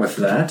fighting with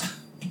that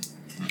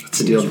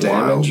to deal seems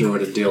damage, wild. or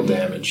would it deal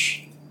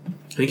damage?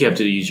 I think you have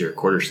to use your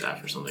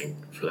quarterstaff or something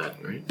for that,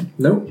 right?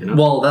 Nope. You're not?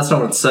 Well, that's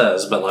not what it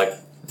says, but like,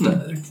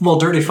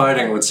 dirty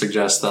fighting would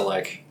suggest that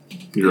like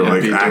You're I'd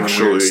like be doing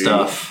actually weird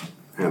stuff.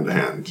 hand to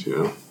hand, you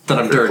know? That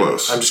I'm You're dirty.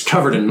 close. I'm just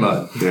covered in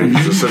mud. Yeah, you're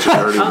just such a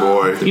dirty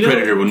boy. You know,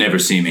 Predator will never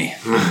see me.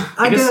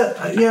 I guess-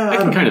 get, yeah. I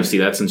can kind of see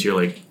that since you're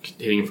like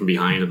hitting him from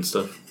behind and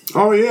stuff.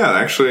 Oh yeah,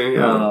 actually,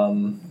 yeah.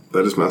 That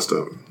That is messed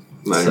up.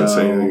 Not even So-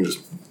 saying anything, just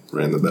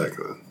ran the back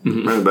of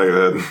it. Ran the back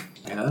of the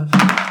head.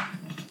 yeah.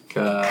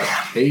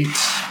 Got 8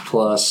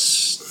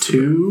 plus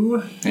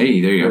 2.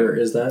 Hey, there you go. Where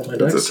is that? My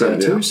That's dex? a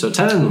 10, Yeah, 2. yeah. So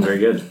 10. Very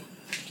good.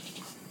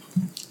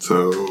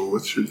 So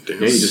what's your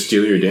damage? Yeah, you just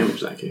deal your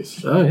damage in that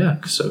case. Oh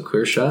yeah, so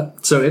clear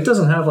shot. So it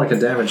doesn't have like a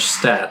damage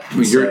stat.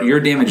 Your so- your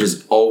damage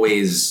is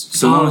always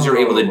so long as you're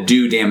able to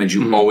do damage,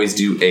 you always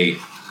do 8.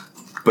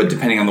 But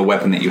depending on the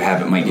weapon that you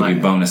have, it might give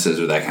you bonuses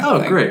or that kind of Oh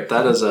thing. great,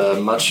 that is a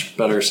much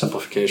better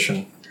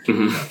simplification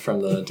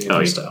from the D&D Oh,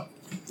 yeah. style.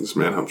 This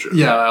man helped you.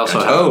 Yeah, I also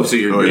have. Oh, so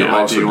you're Oh, yeah. I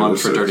also do do one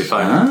this for as- dirty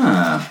fighting.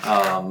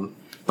 Ah.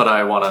 But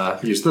I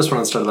want to use this one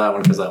instead of that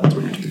one because that one's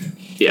weird.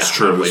 Yeah, It's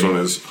true. This probably.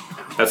 one is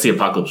That's the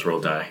Apocalypse Roll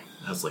die.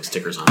 It has like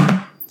stickers on it.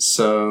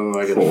 So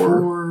I get a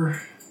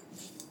 4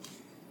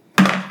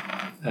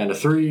 and a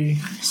 3.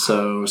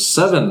 So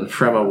 7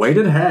 from a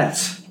weighted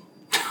hat.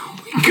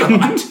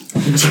 God.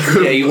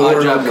 Yeah, you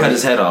odd job cut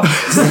his head off.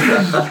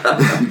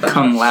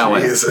 Come low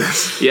it.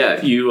 Jesus.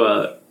 Yeah, you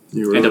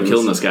You end up really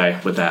killing missed- this guy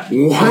with that.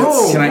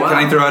 What? Can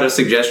I throw out a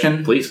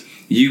suggestion? Please.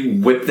 You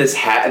whip this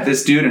hat at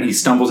this dude, and he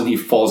stumbles and he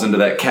falls into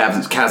that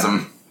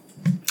chasm.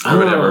 Or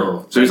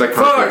whatever. So he's like,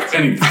 fuck!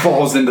 And he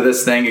falls into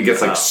this thing and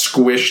gets like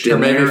squished Or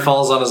in maybe there.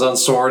 falls on his own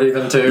sword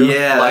even too.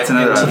 Yeah, like that's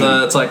another into option.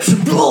 the, it's like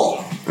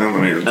And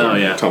then he Oh,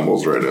 yeah.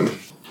 tumbles right in.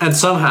 and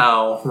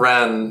somehow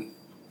Ren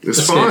It's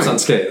escapes fine.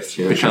 unscathed Yeah, she's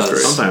great.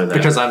 because Sometime with that.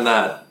 because I'm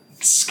that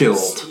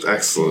skilled.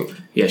 Excellent.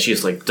 Yeah, she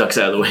just like ducks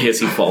out of the way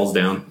as he falls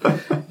down,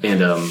 and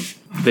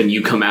then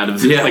you come out of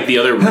the, Yeah. like the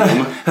other room.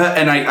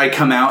 And I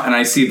come out and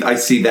I see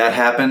that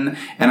happen,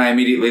 and I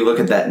immediately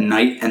look at that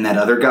knight and that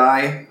other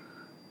guy,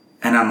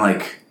 and I'm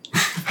like,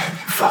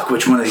 fuck,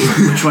 which one of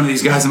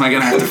these guys am I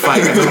gonna have to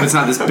fight? I hope it's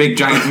not this big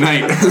giant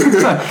knight.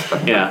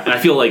 Yeah, and I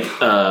feel like,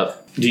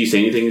 do you say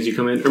anything as you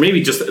come in, or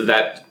maybe just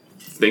that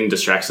thing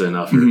distracts it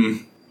enough, or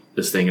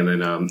this thing, and then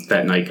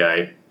that night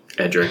guy,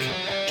 Edric,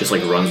 just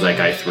like runs that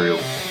guy through.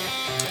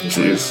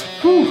 Jeez.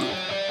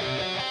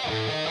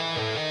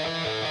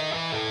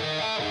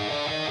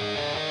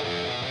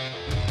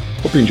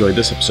 Hope you enjoyed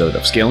this episode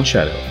of Scale and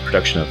Shadow, a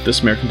production of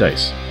This American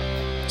Dice.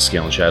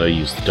 Scale and Shadow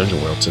used the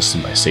Dungeon World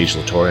system by Sage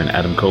Latour and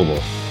Adam Coble,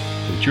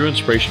 with drew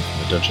inspiration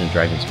from the Dungeons &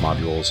 Dragons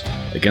modules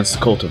Against the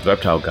Cult of the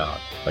Reptile God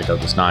by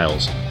Douglas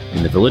Niles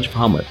and The Village of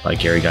Hamlet by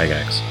Gary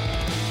Gygax.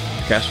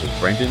 The cast was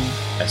Brandon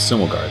as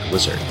Silmulgar the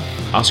Wizard,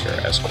 Oscar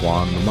as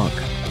Quan the Monk,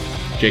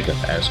 Jacob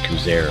as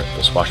Kuzair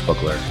the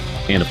Swashbuckler,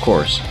 and of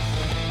course,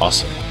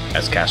 Austin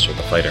as Castor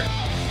the Fighter.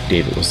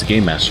 David was the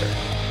Game Master.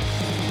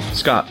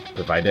 Scott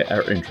provided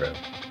our intro.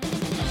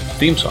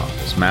 Theme song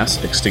is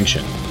Mass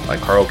Extinction by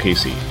Carl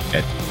Casey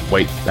at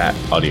White Bat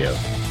Audio.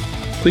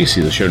 Please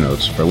see the show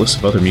notes for a list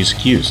of other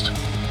music used.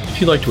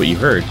 If you liked what you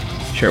heard,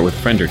 share it with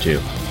a friend or two.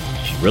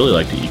 If you really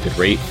liked it, you could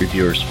rate,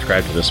 review, or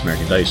subscribe to This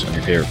American Dice on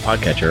your favorite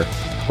podcatcher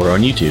or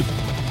on YouTube.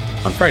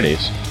 On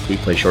Fridays, we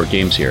play short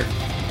games here.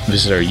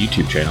 Visit our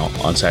YouTube channel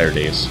on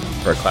Saturdays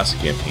for a classic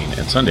campaign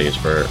and Sundays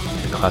for a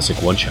classic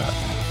one-shot.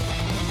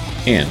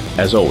 And,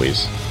 as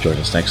always, join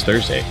us next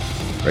Thursday,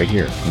 right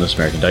here on This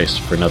American Dice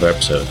for another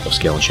episode of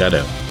Scale and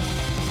Shadow.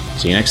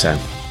 See you next time.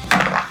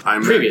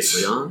 I'm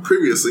Previously next. on?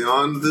 Previously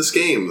on this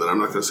game that I'm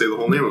not going to say the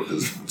whole name of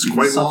because it's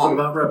quite Something long.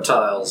 about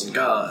reptiles and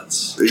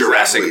gods. Exactly.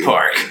 Jurassic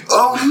Park.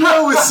 Oh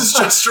no, this is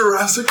just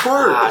Jurassic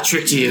Park.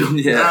 Tricked you.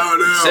 Yeah. Oh,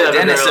 no. So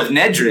Dennis of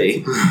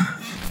Nedry.